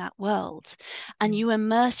creating that world, and Yeah. you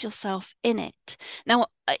immerse yourself in it. Now,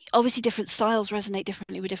 obviously, different styles resonate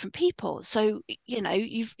differently with different people. So,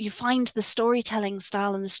 you find the storytelling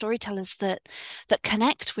style and the storytellers that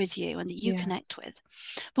connect with you and that you Yeah. connect with.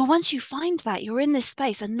 But once you find that, you're in this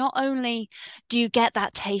space, and not only do you get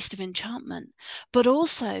that taste of enchantment, but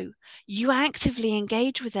also you actively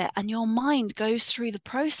engage with it, and your mind goes through the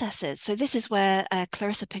processes. So this is where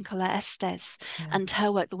Clarissa Pinkola Estes and Yes.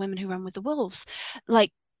 her work, The Women Who Run with the Wolves,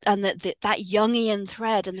 like, and that Jungian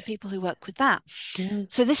thread and the people who work with that. Yeah.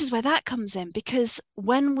 So this is where that comes in, because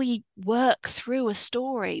when we work through a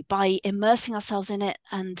story by immersing ourselves in it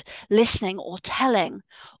and listening or telling,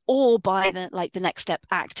 or by the next step,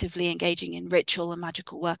 actively engaging in ritual and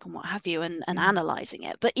magical work and what have you, and Yeah. analyzing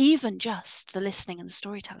it, but even just the listening and the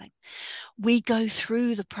storytelling, we go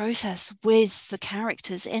through the process with the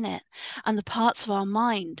characters in it, and the parts of our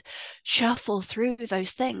mind shuffle through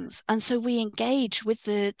those things. And so we engage with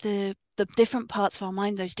the different parts of our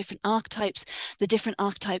mind, those different archetypes, the different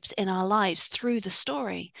archetypes in our lives through the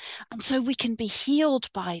story. And so we can be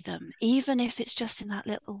healed by them, even if it's just in that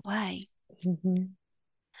little way. Hmm.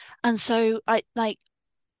 And so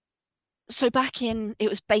so back in, it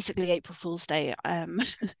was basically April Fool's Day.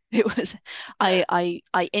 It was,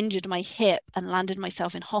 I injured my hip and landed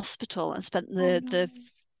myself in hospital and spent Oh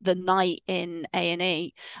the night in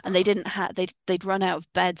A&E, and they didn't have they'd run out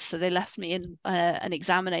of beds, so they left me in on an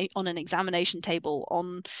examination table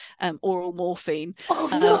on oral morphine, Oh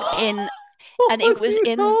no. in and Oh it was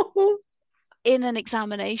no. in an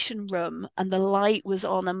examination room, and the light was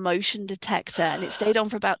on a motion detector, and it stayed on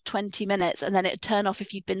for about 20 minutes, and then it'd turn off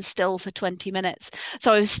if you'd been still for 20 minutes.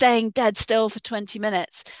 So I was staying dead still for 20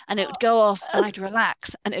 minutes, and it would go off and I'd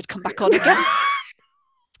relax and it'd come back on again.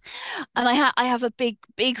 And I have a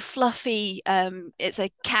big fluffy it's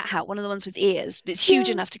a cat hat, one of the ones with ears, but it's huge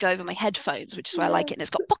Yes. enough to go over my headphones, which is why I like it. And Yes.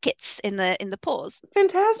 it's got pockets in the paws. Yeah.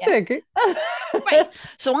 Fantastic. Right.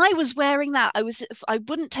 So I was wearing that. I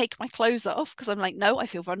wouldn't take my clothes off because I'm like, no, I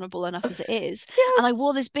feel vulnerable enough as it is. And I Yes.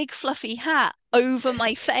 wore this big fluffy hat over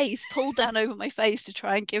my face, pulled down over my face to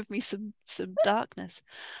try and give me some darkness.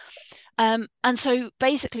 And so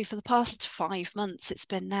basically for the past 5 months it's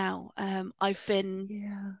been now, I've been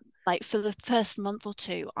Yeah. like, for the first month or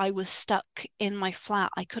two, I was stuck in my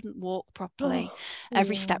flat. I couldn't walk properly. Oh,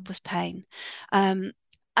 Every yeah. step was pain. Um,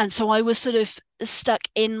 and so I was sort of stuck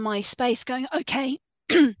in my space going, okay,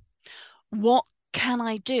 what can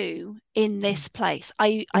I do in this place?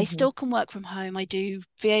 I Mm-hmm. still can work from home. I do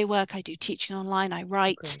VA work, I do teaching online, I Oh,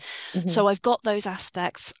 write. great. Hmm. So I've got those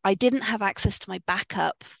aspects. I didn't have access to my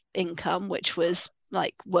backup income, which was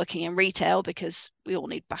like working in retail, because we all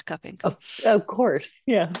need backup income. Of course.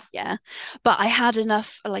 Yes. Yeah, but I had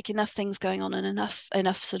enough things going on, and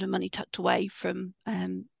enough sort of money tucked away from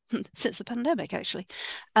since the pandemic, actually,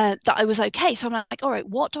 that I was okay. So I'm like, all right,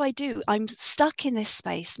 what do I do? I'm stuck in this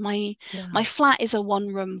space. My Yeah. my flat is a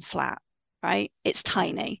one room flat. right? It's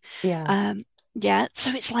tiny. Yeah. Yeah,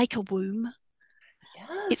 so it's like a womb.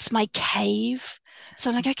 It's my Yes. cave. So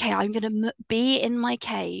I'm like, okay, I'm going to be in my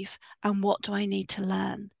cave. And what do I need to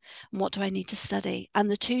learn? And what do I need to study? And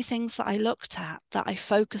the two things that I looked at, that I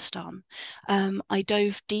focused on, I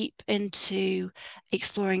dove deep into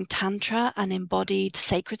exploring Tantra and embodied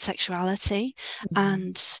sacred sexuality. Mhm.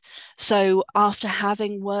 And so after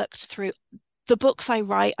having worked through the books I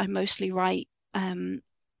write, I mostly write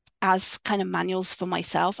as kind of manuals for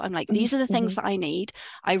myself. I'm like, these are the things Mhm. that I need.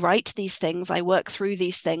 I write these things, I work through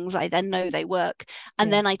these things, I then know they work,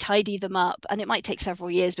 and then Yes. I tidy them up. And it might take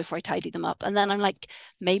several years before I tidy them up. And then I'm like,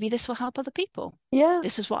 maybe this will help other people. This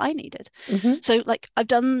Yes. is what I needed. Hmm. So like I've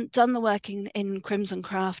done the work in Crimson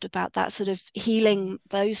Craft about that sort of healing, Yes.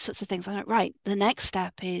 those sorts of things. I'm like, right, the next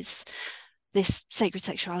step is this sacred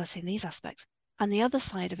sexuality and these aspects. And the other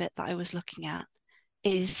side of it that I was looking at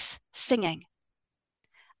is singing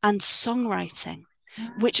and songwriting,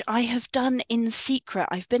 which I Yes. have done in secret.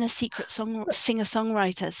 I've been a secret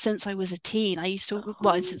singer-songwriter since I was a teen. I used to,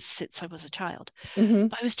 well, since I was a child, Hmm.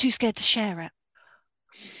 but I was too scared to share it.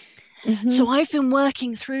 Hmm. So I've been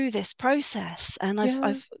working through this process, and I've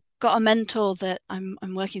Yes. got a mentor that I'm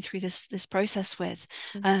working through this process with,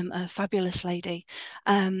 a fabulous lady,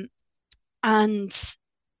 and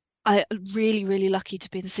I really, really lucky to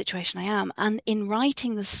be in the situation I am. And in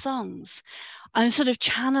writing the songs, I'm sort of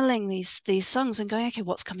channeling these songs and going, okay,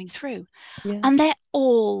 what's coming through? And Yes. they're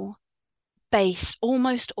all based,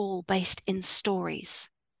 almost all based in stories.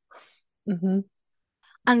 Hmm.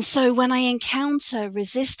 And so when I encounter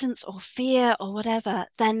resistance or fear or whatever,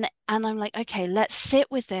 then and I'm like, okay, let's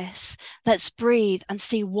sit with this, let's breathe and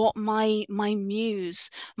see what my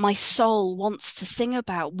muse, my soul wants to sing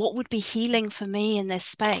about. What would be healing for me in this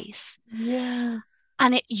space? Yes.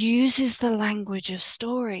 And it uses the language of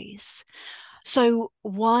stories. So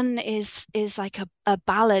one is like a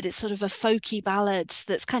ballad. It's sort of a folky ballad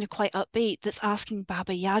that's kind of quite upbeat, that's asking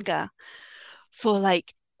Baba Yaga for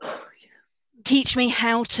like, Oh, yes. teach me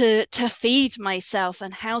how to feed myself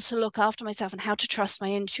and how to look after myself and how to trust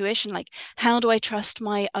my intuition. Like, how do I trust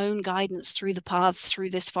my own guidance through the paths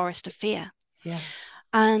through this forest of fear? Yes.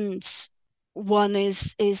 And one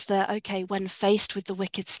is that, okay, when faced with the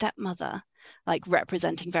wicked stepmother, like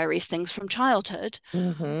representing various things from childhood,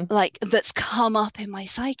 Hmm. like that's come up in my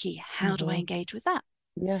psyche, how do I Hmm. engage with that?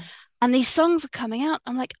 Yes. And these songs are coming out.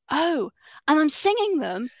 I'm like, oh, and I'm singing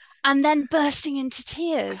them and then bursting into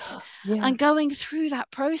tears and Yes. going through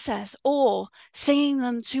that process, or singing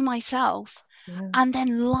them to myself and Yes.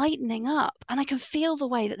 then lightening up. And I can feel the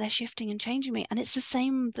way that they're shifting and changing me. And it's the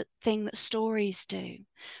same thing that stories do,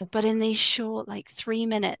 but in these short, like 3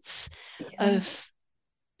 minutes Yes. of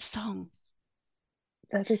song.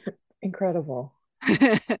 That is incredible.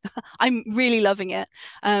 I'm really loving it.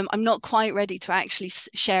 I'm not quite ready to actually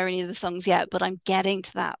share any of the songs yet, but I'm getting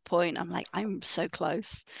to that point. I'm like, I'm so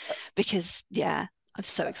close because, yeah, I'm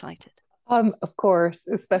so excited. Of course,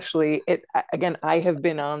 especially it again, I have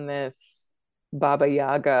been on this Baba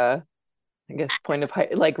Yaga, I guess, point of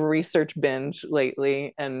like research binge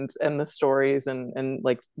lately, and the stories and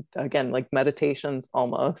like again like meditations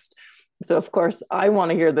almost. So of course I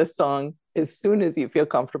want to hear this song as soon as you feel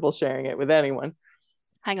comfortable sharing it with anyone.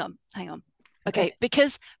 Hang on, hang on. Okay, Okay.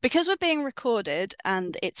 because we're being recorded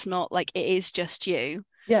and it's not like it is just you,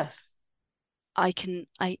 Yes. I can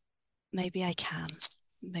I maybe I can.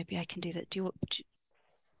 Maybe I can do that. Do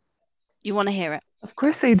you want to hear it? Of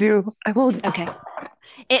course I do. I will. Okay.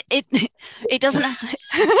 It it doesn't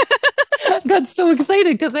I got so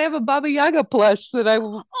excited because I have a Baba Yaga plush that I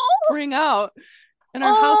will Oh, bring out in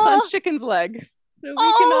our house on oh, chicken's legs. So we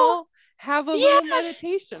can oh, all have a little yes.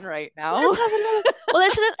 meditation right now. Let's have a little. Well,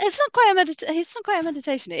 it's not quite a it's not quite a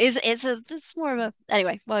meditation. It's more of a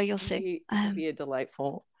anyway. Well, you'll see. It can be a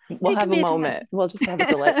delightful. We'll It can have a be a moment. delightful. We'll just have a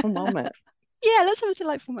delightful moment. Yeah, let's have a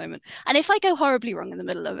delightful moment. And if I go horribly wrong in the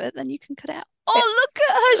middle of it, then you can cut it out. Oh, look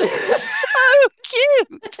at her! She's so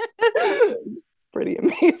cute. It's pretty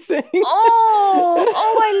amazing. Oh,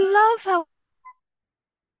 oh, I love her.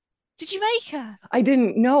 Did you make her? I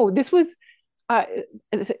didn't know this was. Uh,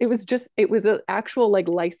 it was just it was an actual like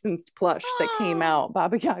licensed plush that came Oh, out,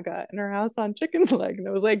 Baba Yaga in her house on chicken's leg, and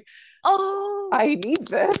I was like, oh, I need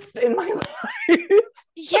this in my life.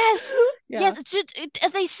 yes, Yeah. yes. Are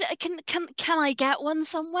they? Can I get one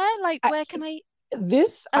somewhere? Like, I, where can I?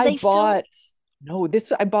 this Are I they still? bought. No,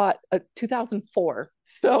 this I bought a 2004.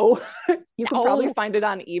 So you can probably Oh, find it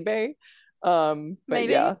on eBay. But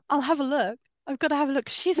maybe yeah, I'll have a look. I've got to have a look.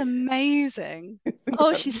 She's amazing. it's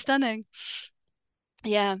Oh, she's incredible. stunning.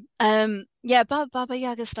 Yeah. Baba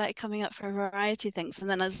Yaga started coming up for a variety of things. And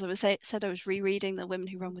then as said, I was rereading The Women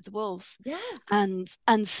Who Run with the Wolves. Yes.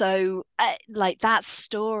 And so like that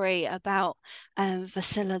story about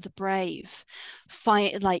Vasila the Brave,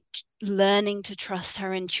 like learning to trust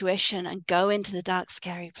her intuition and go into the dark,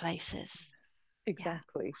 scary places. Yes, Yeah.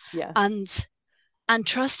 exactly. Yes. And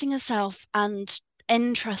trusting herself and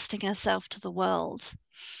entrusting herself to the world.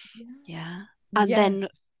 Yes. Yeah. And then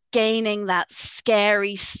Yes. gaining that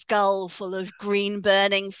scary skull full of green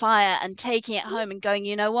burning fire and taking it home and going,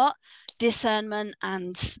 you know what? Discernment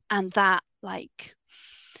and that like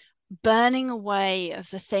burning away of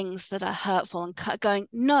the things that are hurtful and going,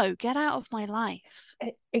 no, get out of my life.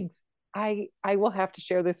 I will have to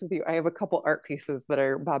share this with you. I have a couple art pieces that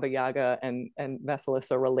are Baba Yaga and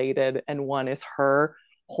Vasilisa related, and one is her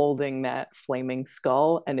holding that flaming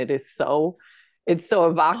skull, and it's so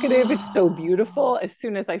evocative. It's so beautiful. As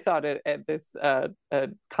soon as I saw it at this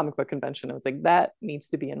comic book convention, I was like, that needs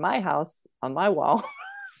to be in my house on my wall.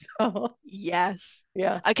 So Yes.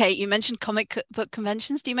 yeah, Okay, you mentioned comic book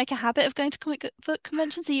conventions. Do you make a habit of going to comic book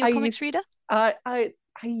conventions? Are you a I comics used reader? uh, I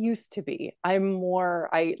I used to be. I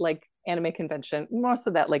like anime convention. Most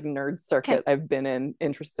of that like nerd Okay. circuit I've been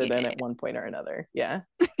interested in Yeah. at one point or another. Yeah.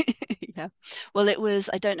 Yeah. Well, it was,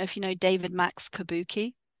 I don't know if you know David Max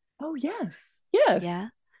Kabuki. Oh yes. Yes. Yeah.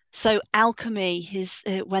 So Alchemy, his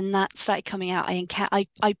when that started coming out,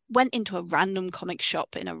 I went into a random comic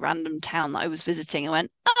shop in a random town that I was visiting. I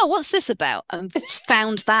went, oh, what's this about? And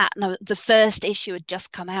found that, and the first issue had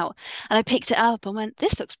just come out, and I picked it up and went,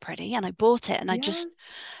 this looks pretty, and I bought it, and I just Yes.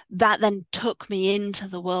 that then took me into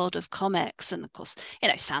the world of comics, and of course,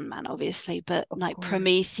 Sandman, obviously, but Of like course.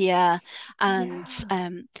 Promethea and Yeah.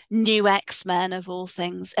 New X-Men of all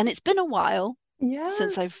things, and it's been a while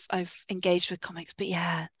since Yes. I've engaged with comics. But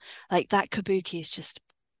yeah, like that Kabuki is just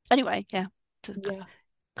anyway, yeah. To Yeah.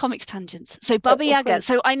 comics tangents. So Baba Of Yaga. course.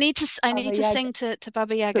 So I Baba need to Yaga. sing to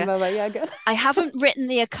Baba The Yaga. Baba Yaga. I haven't written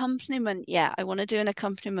the accompaniment yet. I want to do an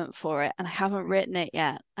accompaniment for it, and I haven't Nice. written it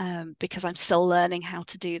yet because I'm still learning how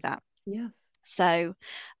to do that. Yes. So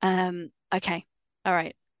okay. All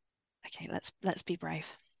right. Okay, let's be brave.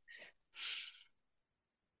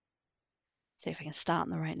 See if I can start on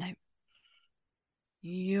the right note.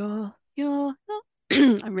 You're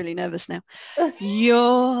I'm really nervous now.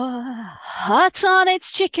 Your heart's on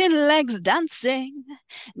its chicken legs dancing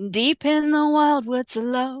deep in the wild woods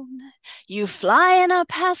alone. You fly in a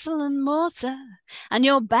pestle and mortar, and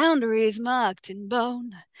your boundaries marked in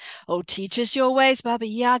bone. Oh, teach us your ways, Baba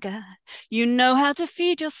Yaga. You know how to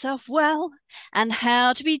feed yourself well, and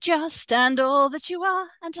how to be just and all that you are,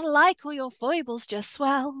 and to like all your foibles just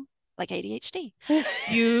swell. Like ADHD.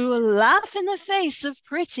 You laugh in the face of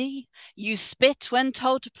pretty. You spit when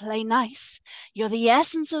told to play nice. You're the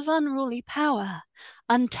essence of unruly power,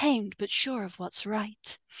 untamed but sure of what's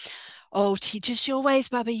right. Oh, teach us your ways,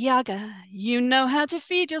 Baba Yaga. You know how to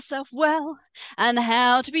feed yourself well, and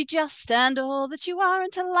how to be just and all that you are,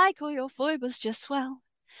 and to like all your foibles just well.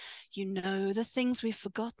 You know the things we've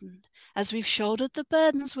forgotten as we've shouldered the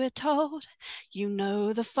burdens we're told. You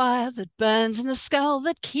know the fire that burns in the skull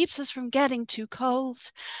that keeps us from getting too cold.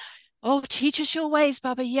 Oh, teach us your ways,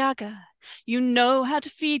 Baba Yaga. You know how to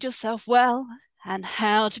feed yourself well, and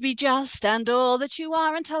how to be just and all that you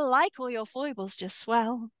are, and to like all your foibles just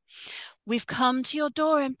swell. We've come to your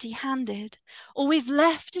door empty-handed. All we've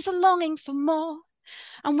left is a longing for more,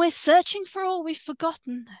 and we're searching for all we've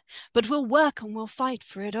forgotten, but we'll work and we'll fight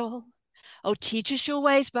for it all. Oh, teach us your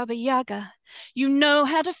ways, Baba Yaga. You know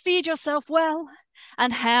how to feed yourself well,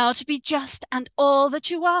 and how to be just and all that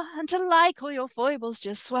you are, and to like all your foibles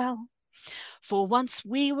just swell. For once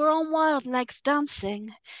we were on wild legs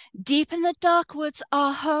dancing, deep in the dark woods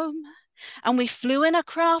our home, and we flew in a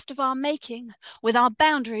craft of our making, with our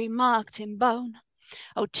boundary marked in bone.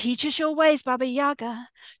 Oh, teach us your ways, Baba Yaga,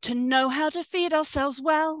 to know how to feed ourselves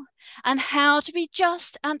well, and how to be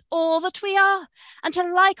just and all that we are, and to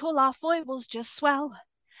like all our foibles just swell.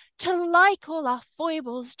 To like all our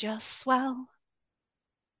foibles just swell.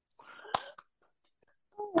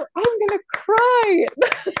 Oh, I'm gonna cry.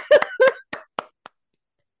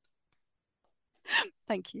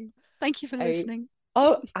 Thank you. Thank you for I listening.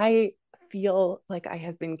 I feel like I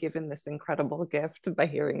have been given this incredible gift by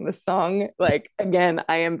hearing this song. Like again,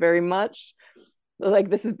 I am very much like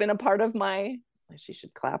this has been a part of my she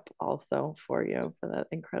should clap also for you for that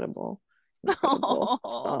incredible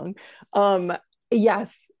song. Um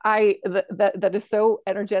yes, that is so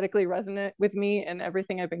energetically resonant with me and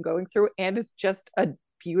everything I've been going through, and it's just a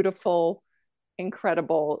beautiful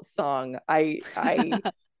incredible song. I Thank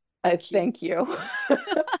you. thank you.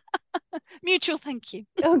 Mutual thank you.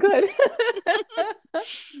 Oh, good.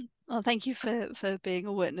 Well, thank you for being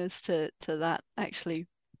a witness to that, actually.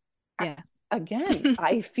 Yeah. Again,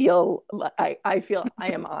 I feel I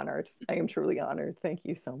am honored. I am truly honored. Thank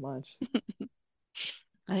you so much.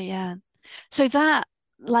 Yeah. So that,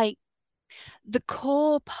 like, the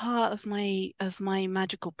core part of my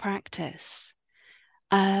magical practice,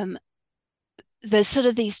 um, there's sort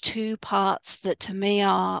of these two parts that to me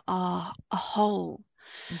are a whole.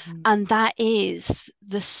 Mm-hmm. And that is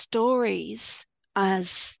the stories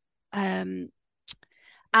as um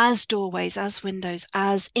as doorways, as windows,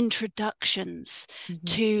 as introductions Mm-hmm.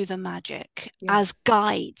 to the magic, as Yes.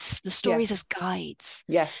 guides, the stories as Yes. guides.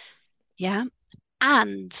 Yes. Yeah.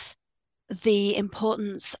 And the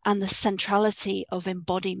importance and the centrality of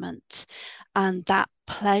embodiment and that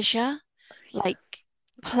pleasure, like Yes.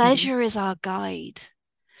 Mm-hmm. pleasure is our guide.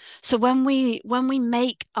 So when we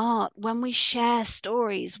make art, when we share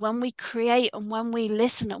stories, when we create and when we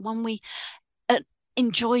listen and when we uh,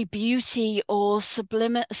 enjoy beauty or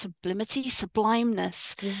sublimity,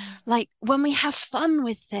 sublimeness, Yeah. like when we have fun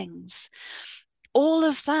with things, all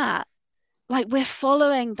of that, like we're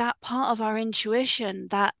following that part of our intuition,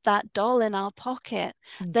 that doll in our pocket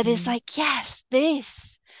that is Mm-hmm. like, yes,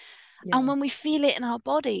 this. And when we Yes. feel it in our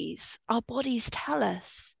bodies tell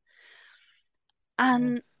us.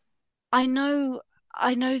 And Yes. I know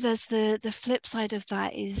there's the flip side of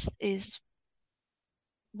that is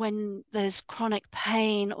when there's chronic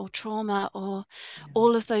pain or trauma or Yeah.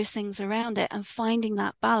 all of those things around it, and finding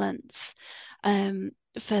that balance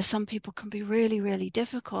for some people can be really, really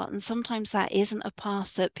difficult. And sometimes that isn't a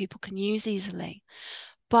path that people can use easily,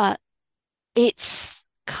 but it's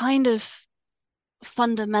kind of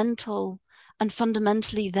fundamental and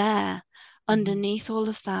fundamentally there Mm-hmm. underneath all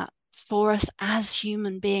of that for us as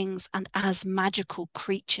human beings and as magical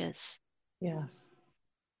creatures. Yes.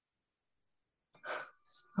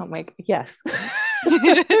 Oh my, yes.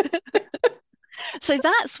 So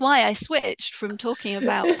that's why I switched from talking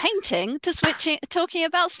about painting to switching talking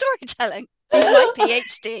about storytelling in my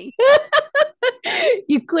PhD.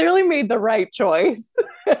 You clearly made the right choice.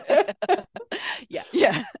 Yeah,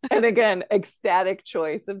 yeah. And again, ecstatic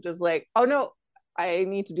choice of just like, oh no, I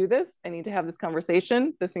need to do this. I need to have this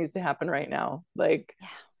conversation. This needs to happen right now. Like, Yeah.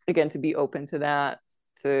 again, to be open to that,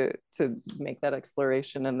 to make that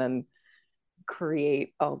exploration and then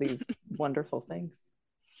create all these wonderful things.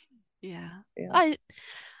 Yeah. Yeah.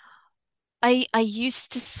 I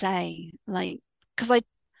used to say, like, because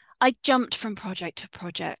I jumped from project to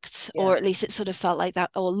project, or at least Yes. it sort of felt like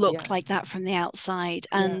that or looked like Yes. that from the outside.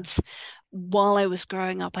 And Yes. while I was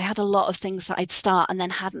growing up, I had a lot of things that I'd start and then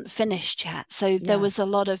hadn't finished yet. So there was a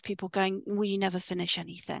lot Yes. of people going, "Will you never finish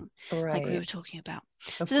anything?" Like we were Right. talking about.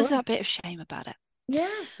 Of So there's a course. bit of shame about it.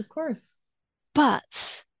 Yes, of course.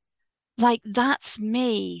 But like that's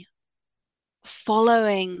me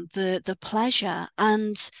following the pleasure,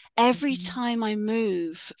 and every Mhm. time I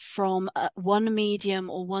move from one medium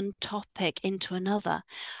or one topic into another,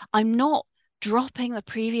 I'm not dropping the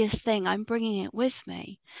previous thing, I'm bringing it with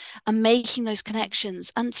me and making those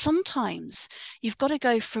connections. And sometimes you've got to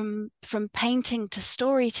go from painting to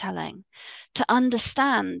storytelling to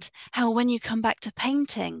understand how when you come back to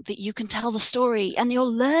painting that you can tell the story and you're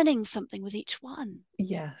learning something with each one.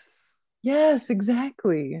 Yes. Yes,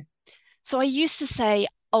 exactly. So I used to say,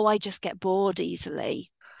 oh, I just get bored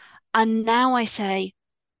easily. And now I say,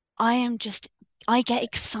 I get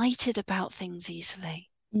excited about things easily.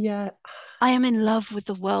 Yeah. I am in love with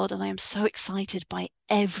the world and I am so excited by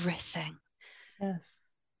everything. Yes.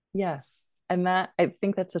 Yes. And that, I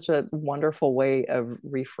think that's such a wonderful way of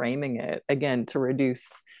reframing it again to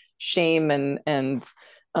reduce shame and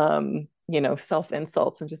self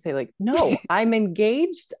insults and just say like, no, I'm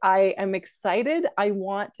engaged. I am excited. I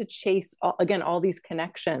want to chase again all these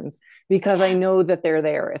connections because I Yeah. know that they're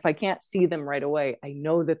there. If I can't see them right away, I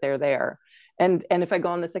know that they're there. And if I go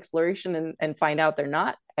on this exploration and find out they're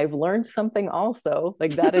not, I've learned something also.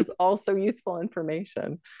 Like that is also useful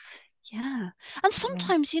information. Yeah. And Yeah.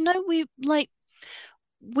 sometimes,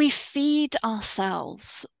 we feed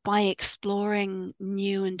ourselves by exploring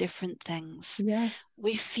new and different things. Yes.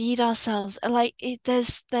 We feed ourselves like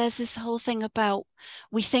there's this whole thing about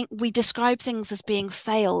we describe things as being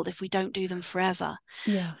failed if we don't do them forever.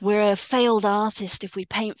 We're Yes. a failed artist if we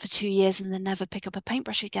paint for 2 years and then never pick up a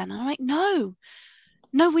paintbrush again. And I'm like, no,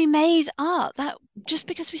 no, we made art. That just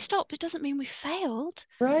because we stopped, it doesn't mean we failed.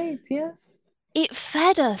 Right. Yes. It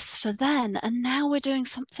fed us for then, and now we're doing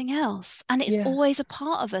something else. And it's always Yes. a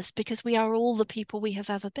part of us because we are all the people we have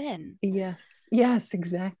ever been. Yes. Yes.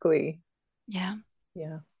 Exactly. Yeah.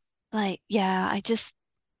 Yeah. Like, yeah, I just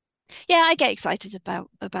Yeah, I get excited about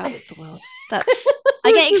the world. That's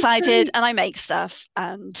I This get is excited great. and I make stuff,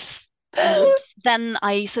 and then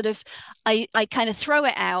I sort of I kind of throw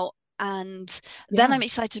it out, and then Yeah. I'm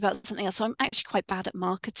excited about something else. So I'm actually quite bad at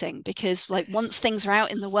marketing, because like once things are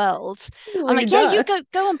out in the world, Well, I'm you're like, yeah, you done.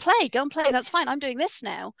 go and play. That's fine. I'm doing this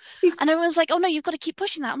now. And everyone's like, oh no, you've got to keep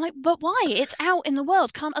pushing that. I'm like, but why? It's out in the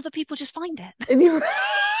world. Can't other people just find it? And you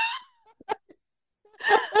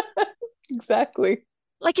exactly.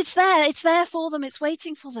 Like it's there for them, it's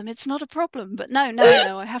waiting for them, it's not a problem. But no,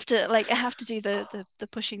 I have to do the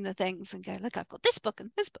pushing the things and go, look, I've got this book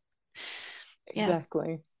and this book. Yeah,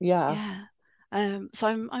 Exactly. Yeah. yeah. So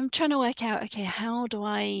I'm trying to work out, okay, how do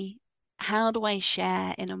I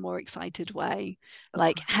share in a more excited way, Of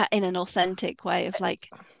like course. in an authentic way of like,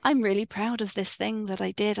 I'm really proud of this thing that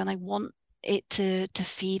I did and I want it to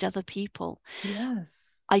feed other people.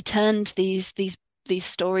 Yes. I turned these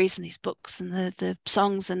stories and these books and the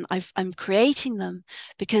songs, and I'm creating them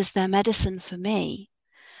because they're medicine for me,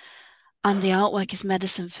 and the artwork is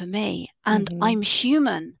medicine for me, and Hmm. I'm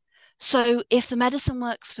human. So if the medicine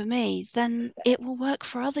works for me, then it will work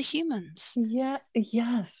for other humans. Yeah.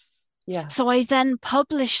 Yes. So Yes. I then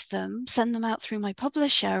publish them, send them out through my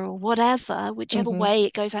publisher or whatever, whichever Hmm. way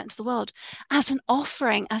it goes out into the world, as an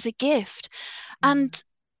offering, as a gift. Yeah. And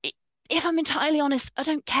if I'm entirely honest, I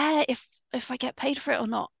don't care if I get paid for it or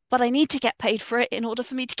not, but I need to get paid for it in order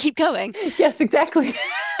for me to keep going. Yes, exactly.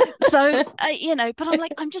 So, but I'm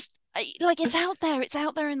like, like it's out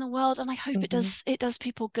there in the world, and I hope Hmm. it does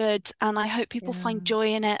people good, and I hope people find Yeah.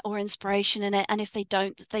 joy in it or inspiration in it, and if they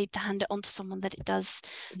don't, they hand it on to someone that it does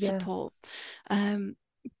support. Yes. Um,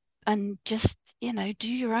 and just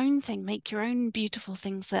do your own thing, make your own beautiful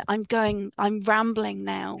things. That I'm rambling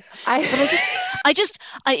now, I, but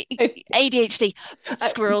I ADHD, I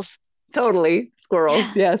squirrels. totally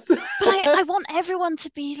squirrels. Yeah, Yes. but I want everyone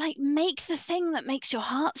to be like, make the thing that makes your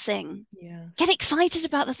heart sing. Get Yes. excited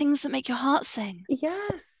about the things that make your heart sing.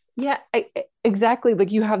 Yes. Yeah, exactly.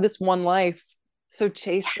 Like you have this one life. So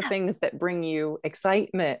chase the Yeah, things that bring you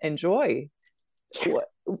excitement and joy. yeah. What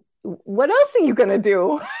what else are you gonna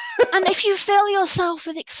do? And if you fill yourself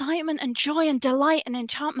with excitement and joy and delight and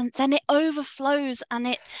enchantment, then it overflows and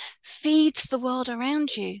it feeds the world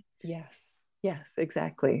around you. Yes. Yes,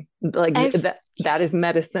 exactly. Like Yeah, that is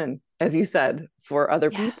medicine, as you said, for other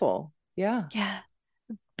yeah, people. Yeah. yeah.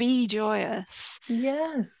 Be joyous.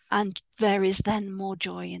 Yes. And there is then more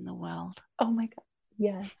joy in the world. Oh my God.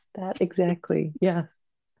 Yes, that exactly. Yes.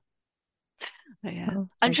 Yeah. Oh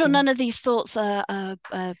I'm my sure God. none of these thoughts are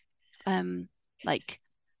like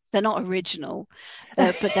they're not original,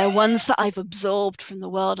 but they're ones that I've absorbed from the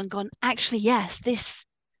world and gone, actually, yes, this.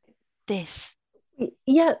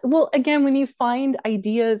 Yeah. Well, again, when you find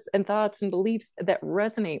ideas and thoughts and beliefs that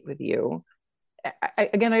resonate with you,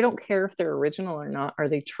 again, I don't care if they're original or not. Are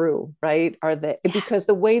they true? Right? Are they? Yeah, Because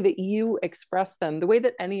the way that you express them, the way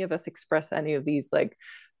that any of us express any of these like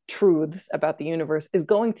truths about the universe is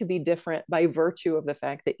going to be different by virtue of the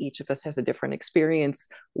fact that each of us has a different experience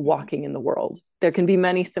walking in the world. There can be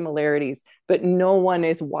many similarities, but no one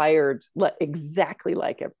is wired exactly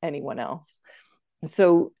like anyone else.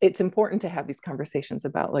 So it's important to have these conversations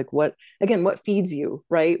about like what feeds you,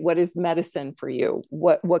 right? What is medicine for you?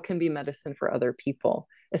 What can be medicine for other people,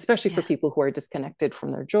 especially for yeah, people who are disconnected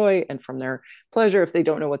from their joy and from their pleasure. If they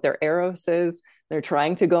don't know what their eros is, they're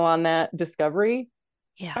trying to go on that discovery.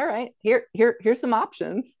 yeah, All right, here's some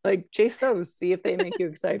options. Like chase those, see if they make you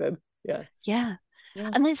excited. Yeah. yeah. Yeah.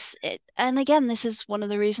 And again, this is one of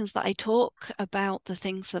the reasons that I talk about the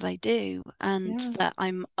things that I do, and Yeah. that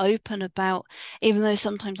I'm open about, even though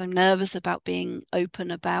sometimes I'm nervous about being open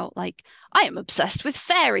about, like, I am obsessed with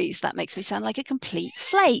fairies. That makes me sound like a complete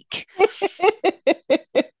flake.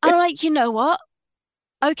 And I'm like, you know what?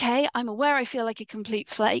 Okay, I'm aware I feel like a complete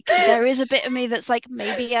flake. There is a bit of me that's like,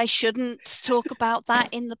 maybe I shouldn't talk about that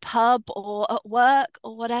in the pub or at work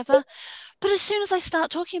or whatever. But as soon as I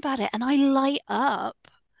start talking about it and I light up,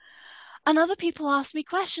 and other people ask me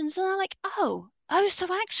questions, and they're like, oh, so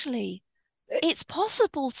actually, it's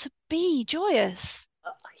possible to be joyous.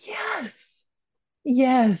 Yes.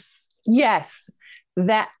 Yes. Yes.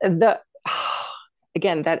 That the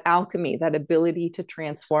again, that alchemy, that ability to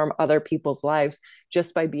transform other people's lives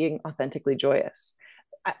just by being authentically joyous.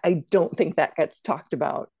 I don't think that gets talked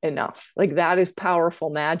about enough. Like that is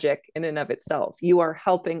powerful magic in and of itself. You are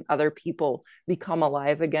helping other people become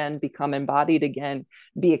alive again, become embodied again,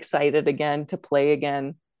 be excited again, to play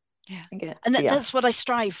again. Yeah. Again. And Yeah. that's what I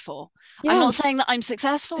strive for. I'm not Yes. saying that I'm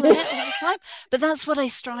successful in it all the time, but that's what I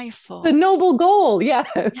strive The for. noble goal. Yes.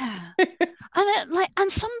 Yeah.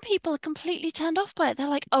 And some people are completely turned off by it. They're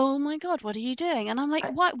like, "Oh my God, what are you doing?" And I'm like, I,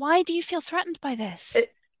 Why do you feel threatened by this?"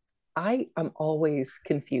 I am always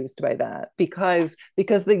confused by that because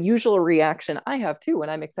the usual reaction I have too when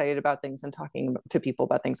I'm excited about things and talking to people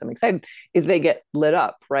about things I'm excited is they get lit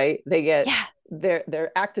up, right? Yeah.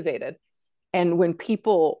 They're activated. And when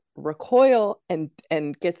people recoil and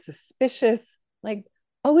get suspicious, like,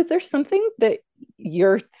 oh, is there something that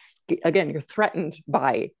you're again, you're threatened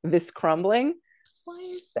by this crumbling? Why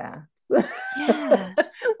is that? Yeah.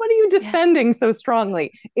 What are you Yeah. defending so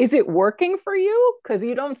strongly? Is it working for you? Because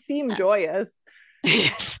you don't seem joyous.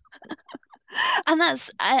 Yes. And that's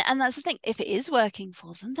the thing. If it is working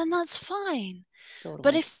for them, then that's fine. But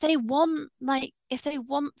Totally. if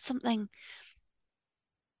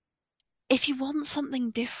you want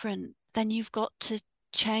something different, then you've got to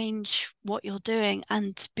change what you're doing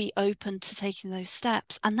and be open to taking those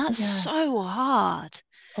steps. And that's so Yes, hard.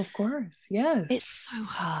 of course. It's Yes. so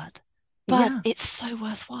hard, but Yeah. it's so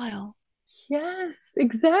worthwhile. Yes,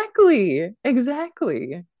 exactly.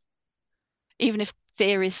 Exactly. Even if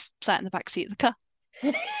fear is sat in the back seat of the car.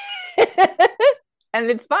 And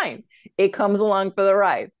it's fine. It comes along for the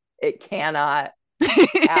ride. It cannot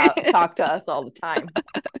talk to us all the time. That's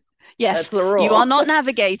Yes, the you are rule. not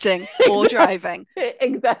navigating or Exactly. driving.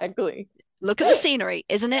 Exactly. Look at the scenery.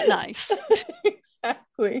 Isn't it nice?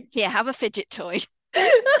 Exactly. Here, have a fidget toy.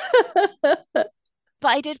 But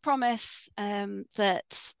I did promise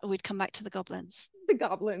that we'd come back to the goblins. The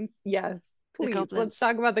goblins. Yes. The Please, let's goblins.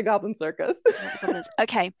 talk about the goblin circus. Talk about the goblins.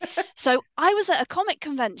 Okay. So I was at a comic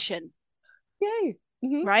convention, Yay.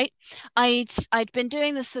 Mm-hmm. right? I'd been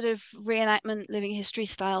doing this sort of reenactment, living history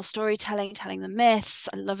style storytelling, telling the myths,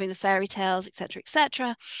 loving the fairy tales, etc.,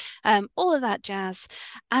 all of that jazz.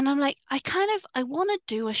 And I'm like, I want to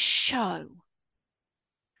do a show.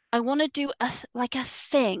 I want to do a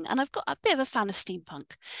thing, and I've got a bit of a fan of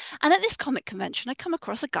steampunk. And at this comic convention, I come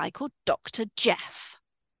across a guy called Dr. Jeff,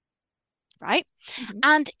 right? Mm-hmm.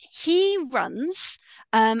 And he runs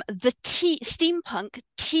the Steampunk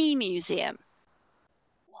Tea Museum,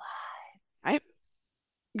 right?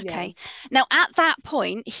 Okay. Yes. Now, at that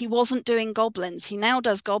point, he wasn't doing goblins. He now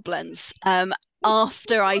does goblins.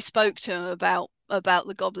 After I spoke to him about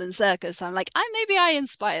the Goblin Circus, I'm like, maybe I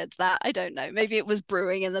inspired that. I don't know. Maybe it was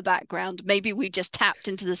brewing in the background. Maybe we just tapped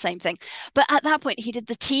into the same thing. But at that point, he did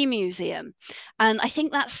the Tea Museum, and I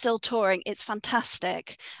think that's still touring. It's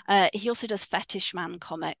fantastic. He also does Fetish Man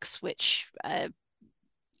comics, which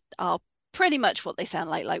are pretty much what they sound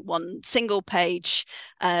like one single page,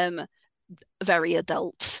 very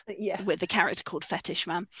adult, Yeah. with a character called Fetish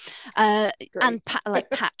Man, Great. and like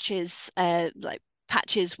patches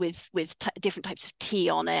with different types of tea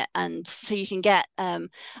on it, and so you can get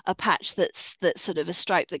a patch that's sort of a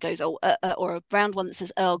stripe that goes, or a round one that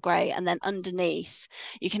says Earl Grey, and then underneath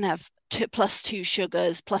you can have +2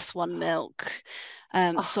 sugars, +1 milk,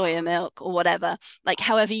 soya milk, or whatever, like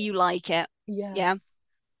however you like it. Yeah, Yes.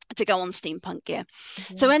 to go on steampunk gear.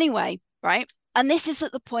 So Yes. anyway, right? And this is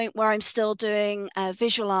at the point where I'm still doing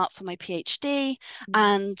visual art for my PhD. Mm.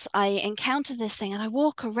 And I encounter this thing and I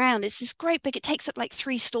walk around. It's this great big, it takes up like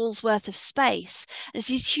 3 stalls worth of space. There's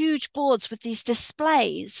these huge boards with these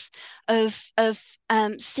displays of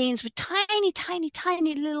scenes with tiny, tiny,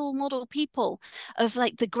 tiny little model people of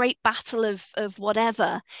like the great battle of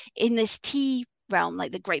whatever in this tea realm,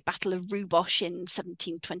 like the Great Battle of Rubosh in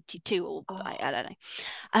 1722, or Oh, I don't know.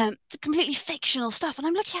 yes. It's completely fictional stuff. And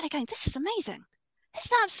I'm looking at it going, this is amazing. This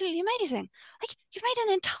is absolutely amazing. Like, you've made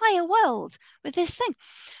an entire world with this thing.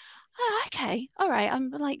 Oh, okay. All right.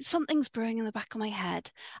 I'm like, something's brewing in the back of my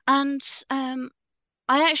head. And I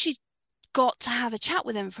actually got to have a chat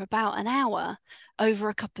with him for about an hour over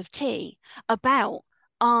a cup of tea about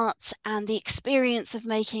art and the experience of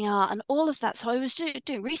making art and all of that. So I was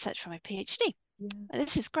doing research for my PhD. Yes.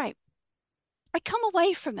 This is great. I come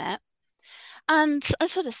away from it and I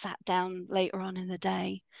sort of sat down later on in the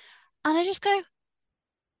day and I just go,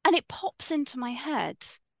 and it pops into my head,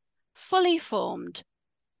 fully formed,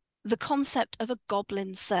 the concept of a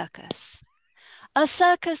goblin circus. A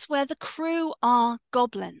circus where the crew are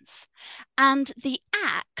goblins and the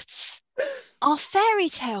acts are fairy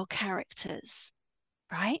tale characters,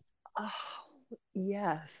 right? Oh,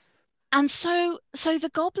 yes. And so the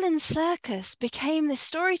Goblin Circus became this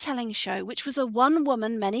storytelling show, which was a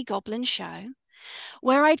one-woman, many goblin show,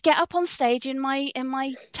 where I'd get up on stage in my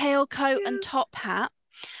tailcoat and Yes. top hat,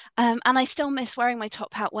 And I still miss wearing my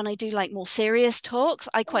top hat when I do like more serious talks.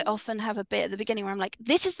 I quite Oh. often have a bit at the beginning where I'm like,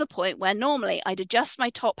 this is the point where normally I'd adjust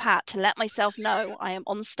my top hat to let myself know I am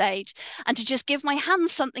on stage and to just give my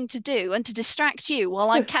hands something to do and to distract you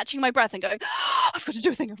while I'm catching my breath and going, oh, I've got to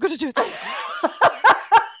do a thing, I've got to do a thing.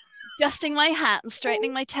 Adjusting my hat and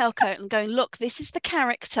straightening my tailcoat and going, look, this is the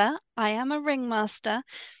character. I am a ringmaster.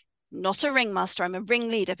 Not a ringmaster, I'm a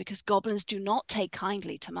ringleader because goblins do not take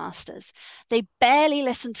kindly to masters. They barely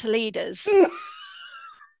listen to leaders.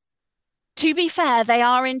 To be fair, they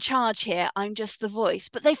are in charge here. I'm just the voice,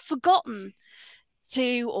 but they've forgotten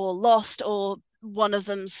to, or lost, or one of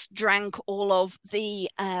them's drank all of the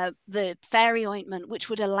fairy ointment, which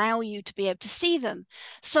would allow you to be able to see them.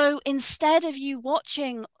 So instead of you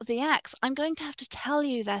watching the acts, I'm going to have to tell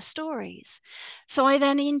you their stories. So I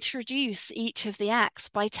then introduce each of the acts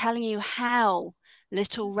by telling you how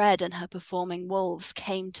Little Red and her performing wolves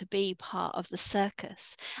came to be part of the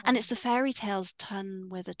circus. And it's the fairy tales done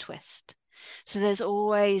with a twist. So there's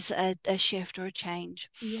always a shift or a change.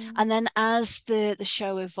 And then Yes. as the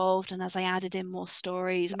show evolved and as I added in more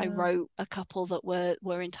stories, I Yeah. wrote a couple that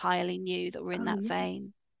were entirely new, that were in Oh, that yes.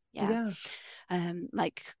 vein. Yeah. Yeah.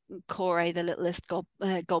 Like Kore, the littlest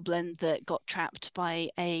goblin that got trapped by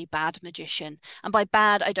a bad magician. And by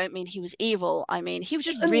bad, I don't mean he was evil. I mean he was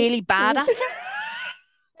just really bad at it.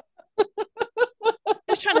 He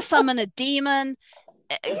was trying to summon a demon,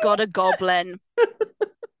 got a goblin,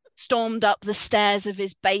 stormed up the stairs of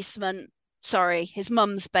his basement, sorry, his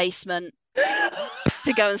mum's basement,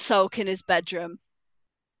 to go and sulk in his bedroom.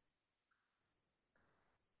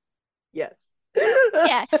 Yes.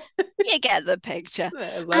 Yeah, you get the picture.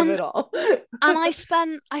 I love And it all. I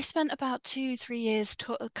spent about 2 3 years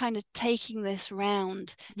kind of taking this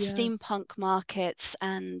round Yes. steampunk markets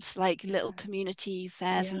and like little Yes. community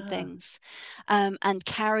fairs and Yeah. things, and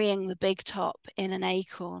carrying the big top in an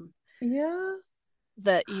acorn Yeah.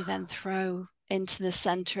 that you then throw into the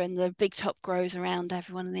center, and the big top grows around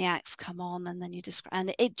everyone and the acts come on, and then you describe,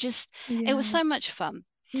 and it was so Yes. much fun.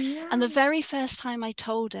 And the very Yes. first time I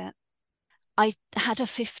told it, I had a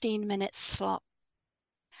 15-minute slot.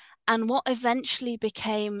 And what eventually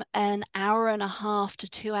became an hour and a half to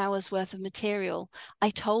 2 hours worth of material,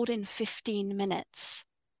 I told in 15 minutes.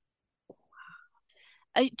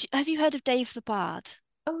 Have you heard of Dave the Bard?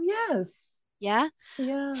 Oh, yes. Yeah.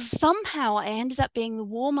 Yeah. Somehow I ended up being the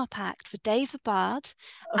warm-up act for Dave the Bard,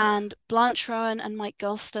 and Blanche Rowan and Mike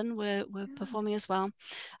Gulston were performing as well.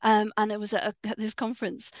 And it was at this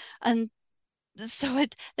conference. And so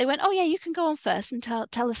they went, oh yeah, you can go on first and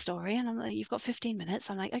tell a story. And I'm like, you've got 15 minutes.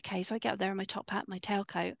 I'm like, okay. So I get up there in my top hat, my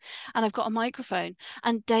tailcoat, and I've got a microphone.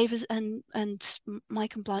 And Dave and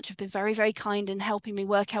Mike and Blanche have been very, very kind in helping me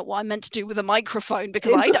work out what I'm meant to do with a microphone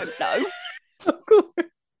because I don't know. Of course.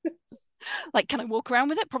 Like, can I walk around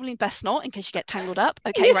with it? Probably best not in case you get tangled up.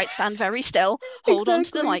 Okay, Yeah, right, stand very still, hold on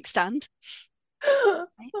to the exactly. mic stand.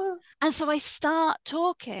 Right? And so I start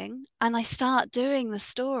talking and I start doing the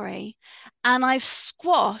story, and I've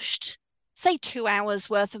squashed, say, 2 hours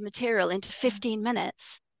worth of material into 15 Yes.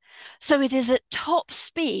 minutes. So it is at top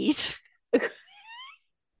speed,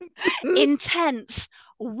 intense,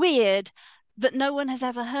 weird, that no one has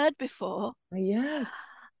ever heard before, Yes.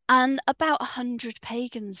 and about 100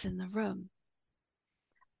 pagans in the room.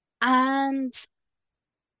 And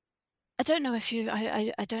I don't know if you've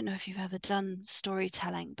ever done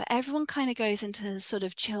storytelling, but everyone kind of goes into a sort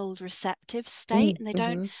of chilled, receptive state, and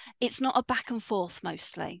Mm-hmm. it's not a back and forth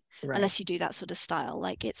mostly, Right. unless you do that sort of style.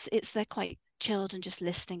 Like they're quite chilled and just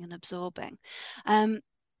listening and absorbing. Um,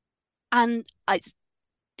 and I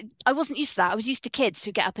wasn't used to that. I was used to kids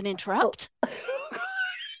who get up and Oh. interrupt,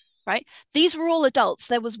 right? These were all adults.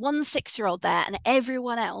 There was one 6-year-old there, and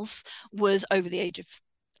everyone else was over the age of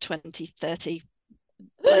 20, 30.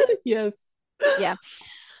 Like, Yes. yeah.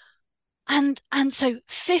 And so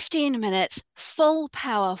 15 minutes, full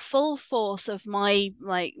power, full force of my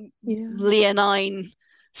like Yeah. leonine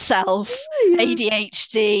self, Yes.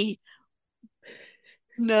 ADHD,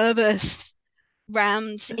 nervous,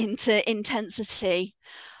 rammed into intensity.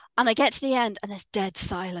 And I get to the end and there's dead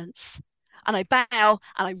silence. And I bow and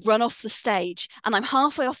I run off the stage. And I'm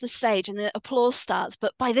halfway off the stage and the applause starts.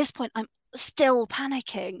 But by this point, I'm still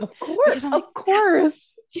panicking Of course. because I'm like, Of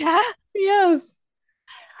course. yeah. Yes.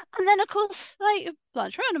 And then, of course, like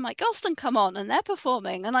Blanche Rowan and Mike Gulston come on and they're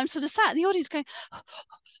performing. And I'm sort of sat in the audience going, oh,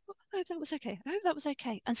 I hope that was okay. I hope that was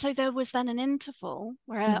okay. And so there was then an interval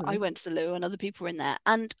where I Mm-hmm. went to the loo and other people were in there.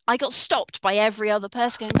 And I got stopped by every other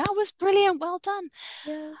person going, that was brilliant. Well done.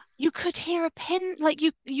 Yes. You could hear a pin, like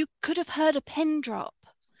you could have heard a pin drop.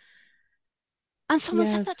 And someone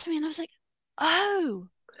said that Yes. to me and I was like, oh,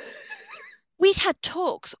 we'd had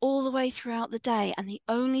talks all the way throughout the day, and the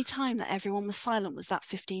only time that everyone was silent was that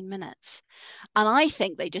 15 minutes. And I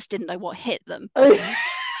think they just didn't know what hit them.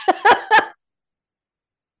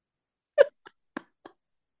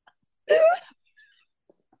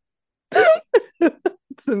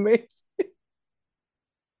 It's amazing.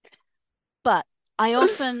 But I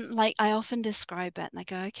often describe it and I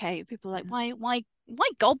go, okay, people are like, why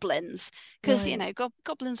goblins? Because Right.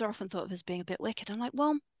 goblins are often thought of as being a bit wicked. I'm like,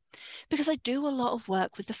 well, because I do a lot of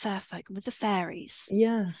work with the fair folk and with the fairies.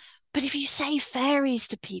 Yes. But if you say fairies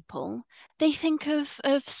to people, they think of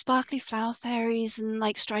sparkly flower fairies and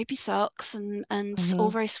like stripy socks and all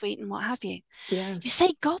Mhm. very sweet and what have you. You Yes.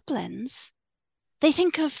 say goblins, they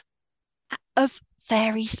think of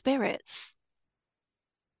fairy spirits.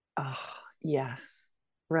 Oh, yes.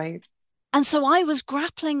 Right. And so I was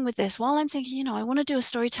grappling with this while I'm thinking, I want to do a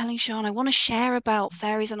storytelling show and I want to share about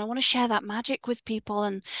fairies and I want to share that magic with people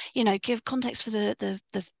and, give context for the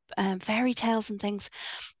fairy tales and things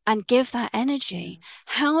and give that energy. Yes.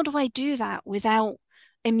 How do I do that without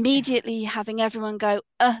immediately Yes. having everyone go,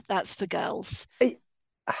 that's for girls. I-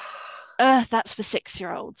 That's for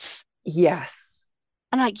 6-year-olds. yes.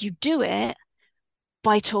 And like you do it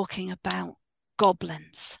by talking about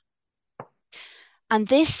goblins. And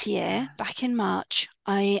this year, back Yes. in March,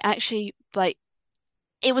 I actually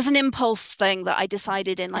it was an impulse thing that I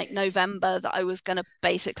decided in like November that I was going to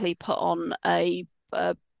basically put on a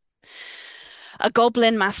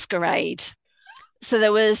goblin masquerade. So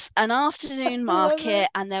there was an afternoon I love market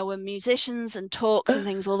and there were musicians and talks and it.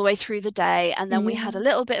 things all the way through the day. And then we had a Yes.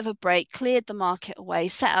 little bit of a break, cleared the market away,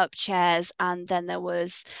 set up chairs, and then there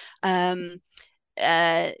was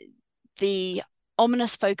uh, the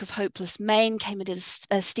Ominous Folk of Hopeless Maine came and did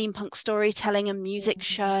a steampunk storytelling and music Mhm.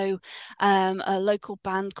 show. A local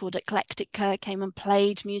band called Eclectica came and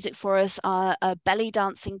played music for us. A belly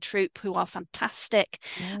dancing troupe who are fantastic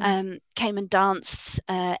Yes. came and danced.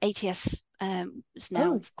 ATS is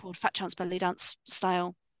now Oh, called Fat Chance Belly Dance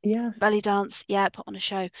style yes. belly dance, yeah, put on a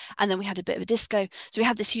show. And then we had a bit of a disco. So we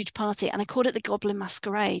had this huge party and I called it the Goblin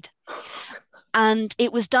Masquerade. And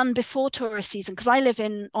it was done before tourist season because I live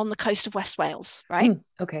on the coast of West Wales, right?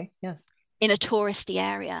 Okay. Yes. In a touristy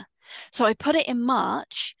area. So I put it in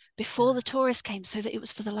March before the Yeah. tourists came so that it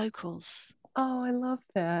was for the locals. Oh, I love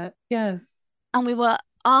that. Yes. And we were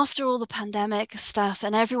after all the pandemic stuff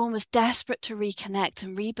and everyone was desperate to reconnect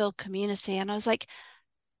and rebuild community. And I was like,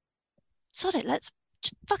 sod it,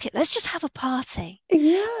 fuck it, let's just have a party.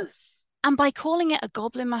 Yes. And by calling it a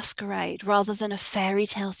goblin masquerade rather than a fairy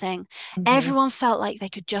tale thing, Mhm. everyone felt like they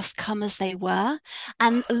could just come as they were.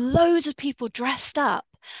 And loads of people dressed up.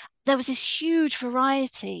 There was this huge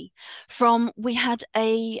variety we had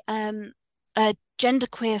a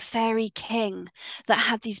genderqueer fairy king that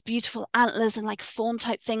had these beautiful antlers and like fawn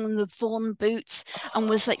type thing and the fawn boots and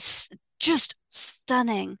was like just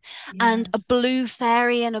stunning, and a Yes. blue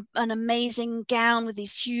fairy in an amazing gown with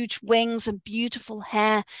these huge wings and beautiful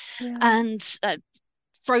hair, Yes. and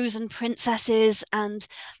frozen princesses, and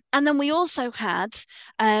then we also had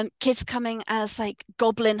kids coming as like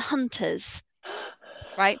goblin hunters,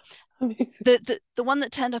 right? Amazing. The one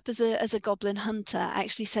that turned up as a goblin hunter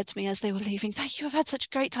actually said to me as they were leaving, "Thank you, I've had such a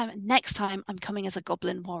great time. Next time I'm coming as a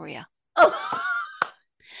goblin warrior." Oh.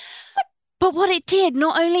 But what it did,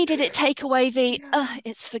 not only did it take away the Yeah.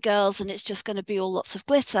 it's for girls and it's just going to be all lots of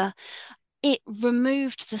glitter, it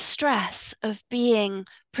removed the stress of being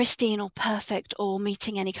pristine or perfect or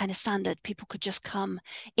meeting any kind of standard. People could just come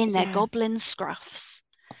in their Yes. goblin scruffs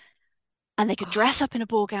and they could Oh, dress up in a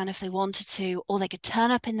ball gown if they wanted to, or they could turn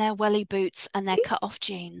up in their welly boots and their cut off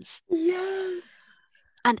jeans. yes.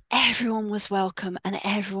 And everyone was welcome and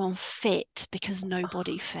everyone fit because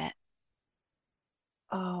nobody fit.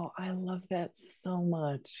 Oh, I love that so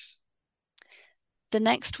much. The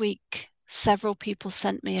next week, several people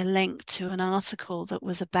sent me a link to an article that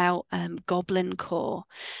was about goblin core,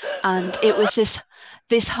 and it was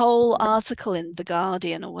this whole article in The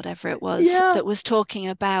Guardian or whatever it was Yeah. that was talking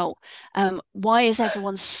about why is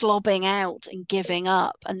everyone slobbing out and giving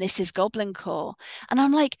up, and this is goblin core. And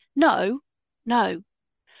I'm like, no,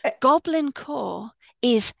 I- goblin core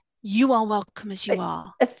is you are welcome as you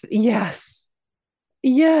are. yes.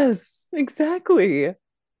 Yes, exactly.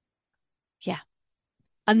 Yeah.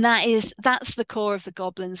 And that's the core of the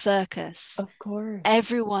Goblin Circus. Of course.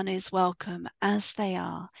 Everyone is welcome as they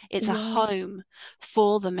are. It's a Yes. home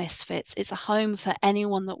for the misfits. It's a home for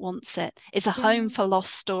anyone that wants it. It's a home for Yes.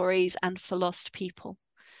 lost stories and for lost people.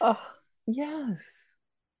 Oh, yes.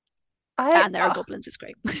 I And there are goblins. It's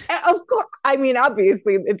great. of course. I mean,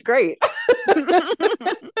 obviously, it's great.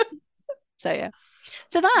 So yeah.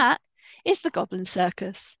 So that is the Goblin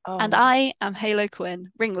Circus. And Oh. I am Halo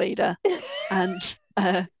Quin, ringleader and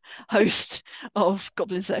host of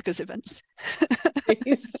Goblin Circus events.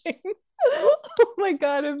 Amazing. Oh my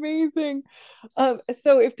God, amazing.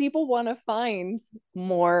 So if people want to find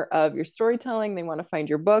more of your storytelling, they want to find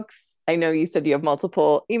your books. I know you said you have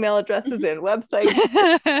multiple email addresses and websites.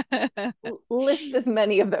 List as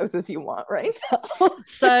many of those as you want right now.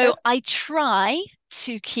 So I try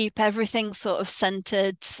to keep everything sort of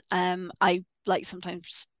centered. I like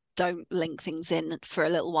sometimes don't link things in for a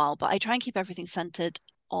little while, but I try and keep everything centered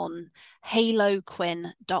on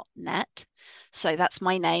haloquin.net. So that's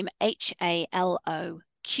my name, HALOQUIN.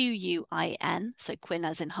 So Quin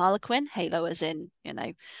as in Harlequin, Halo as in,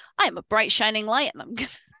 I am a bright shining light, and I'm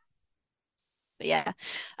but yeah.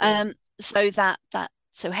 So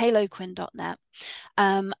haloquin.net.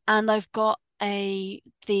 And I've got a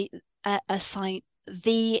site,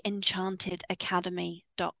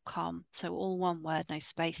 theenchantedacademy.com. So all one word, no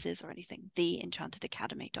spaces or anything,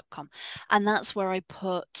 theenchantedacademy.com. And that's where I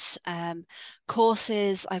put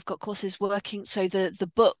courses. I've got courses working. So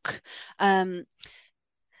the book,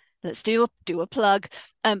 let's do a plug.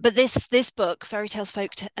 But this book,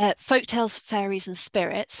 Folktales, Fairies and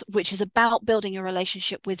Spirits, which is about building a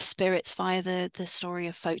relationship with spirits via the story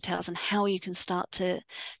of folktales and how you can start to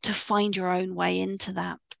find your own way into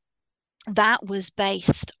that. That was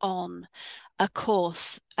based on a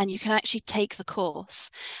course, and you can actually take the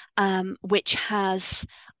course, which has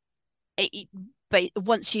but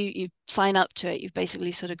once you sign up to it, you've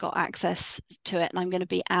basically sort of got access to it. And I'm going to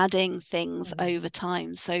be adding things over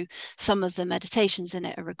time. So some of the meditations in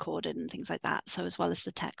it are recorded and things like that. So as well as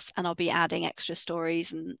the text, and I'll be adding extra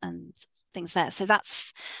stories and things there. So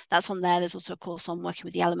that's on there. There's also a course on working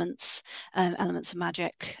with the elements of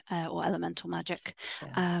magic or elemental magic.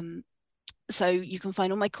 Yeah. So you can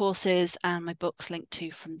find all my courses and my books linked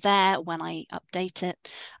to from there when I update it.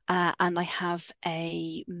 And I have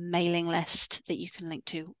a mailing list that you can link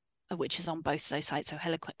to, which is on both those sites, so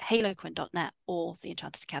haloquin.net or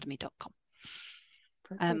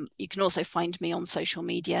theenchantedacademy.com. You can also find me on social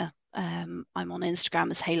media. I'm on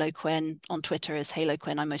Instagram as Halo Quin, on Twitter as Halo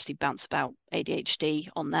Quin. I mostly bounce about ADHD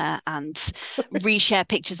on there and reshare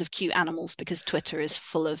pictures of cute animals because Twitter is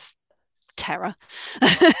full of terror.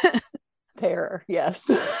 Terror, yes.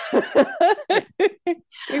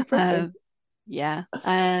 Yeah.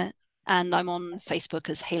 And I'm on Facebook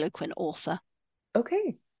as Halo Quin author.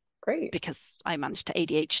 Okay, great. Because I managed to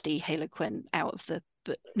ADHD Halo Quin out of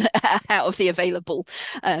the available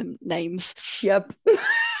names. Yep.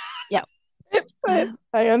 Yep. But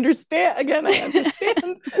I understand. Again, I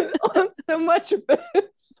understand so much of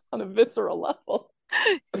this on a visceral level.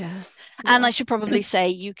 Yeah. And I should probably say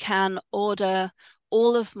you can order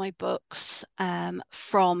all of my books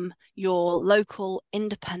from your local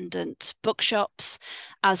independent bookshops,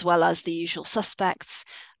 as well as the usual suspects.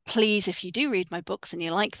 Please, if you do read my books and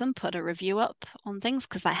you like them, put a review up on things,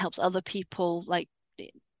 because that helps other people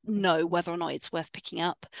know whether or not it's worth picking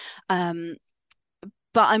up. But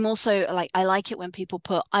I'm also I like it when people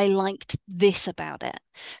put, I liked this about it,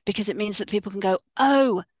 because it means that people can go,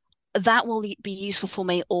 oh, that will be useful for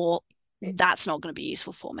me, or that's not going to be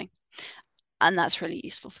useful for me. And that's really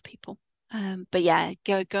useful for people. But yeah,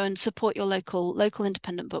 go and support your local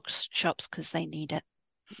independent bookshops, because they need it.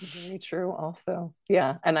 Very true. Also,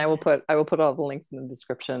 yeah, and I will put all the links in the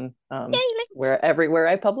description. Yay, links. Everywhere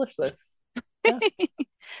I publish this. Yeah.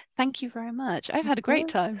 Thank you very much. I've had a great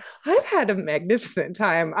time. I've had a magnificent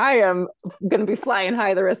time. I am going to be flying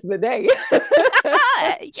high the rest of the day.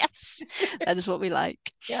 Yes, that is what we like.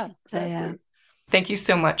 Yeah, exactly. So, yeah. Thank you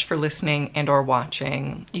so much for listening and or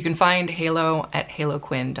watching. You can find Halo at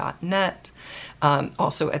haloquin.net,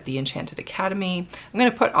 also at the Enchanted Academy. I'm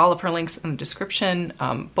going to put all of her links in the description,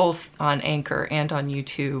 both on Anchor and on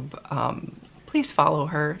YouTube. Please follow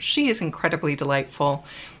her. She is incredibly delightful.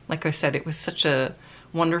 Like I said, it was such a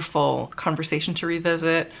wonderful conversation to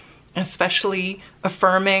revisit, especially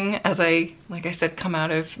affirming as I said, come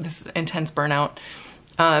out of this intense burnout.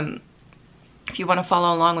 If you want to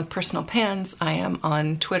follow along with Personal Pans, I am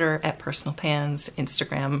on Twitter at Personal Pans,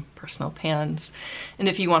 Instagram Personal Pans. And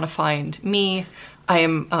if you want to find me, I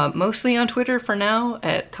am mostly on Twitter for now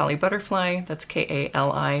at Kali Butterfly. That's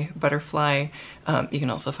Kali Butterfly. You can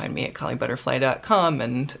also find me at kalibutterfly.com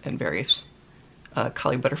and various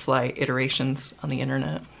Kali Butterfly iterations on the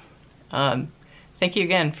internet. Thank you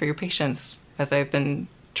again for your patience as I've been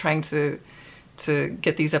trying to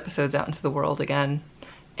get these episodes out into the world again.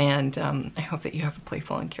 And I hope that you have a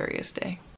playful and curious day.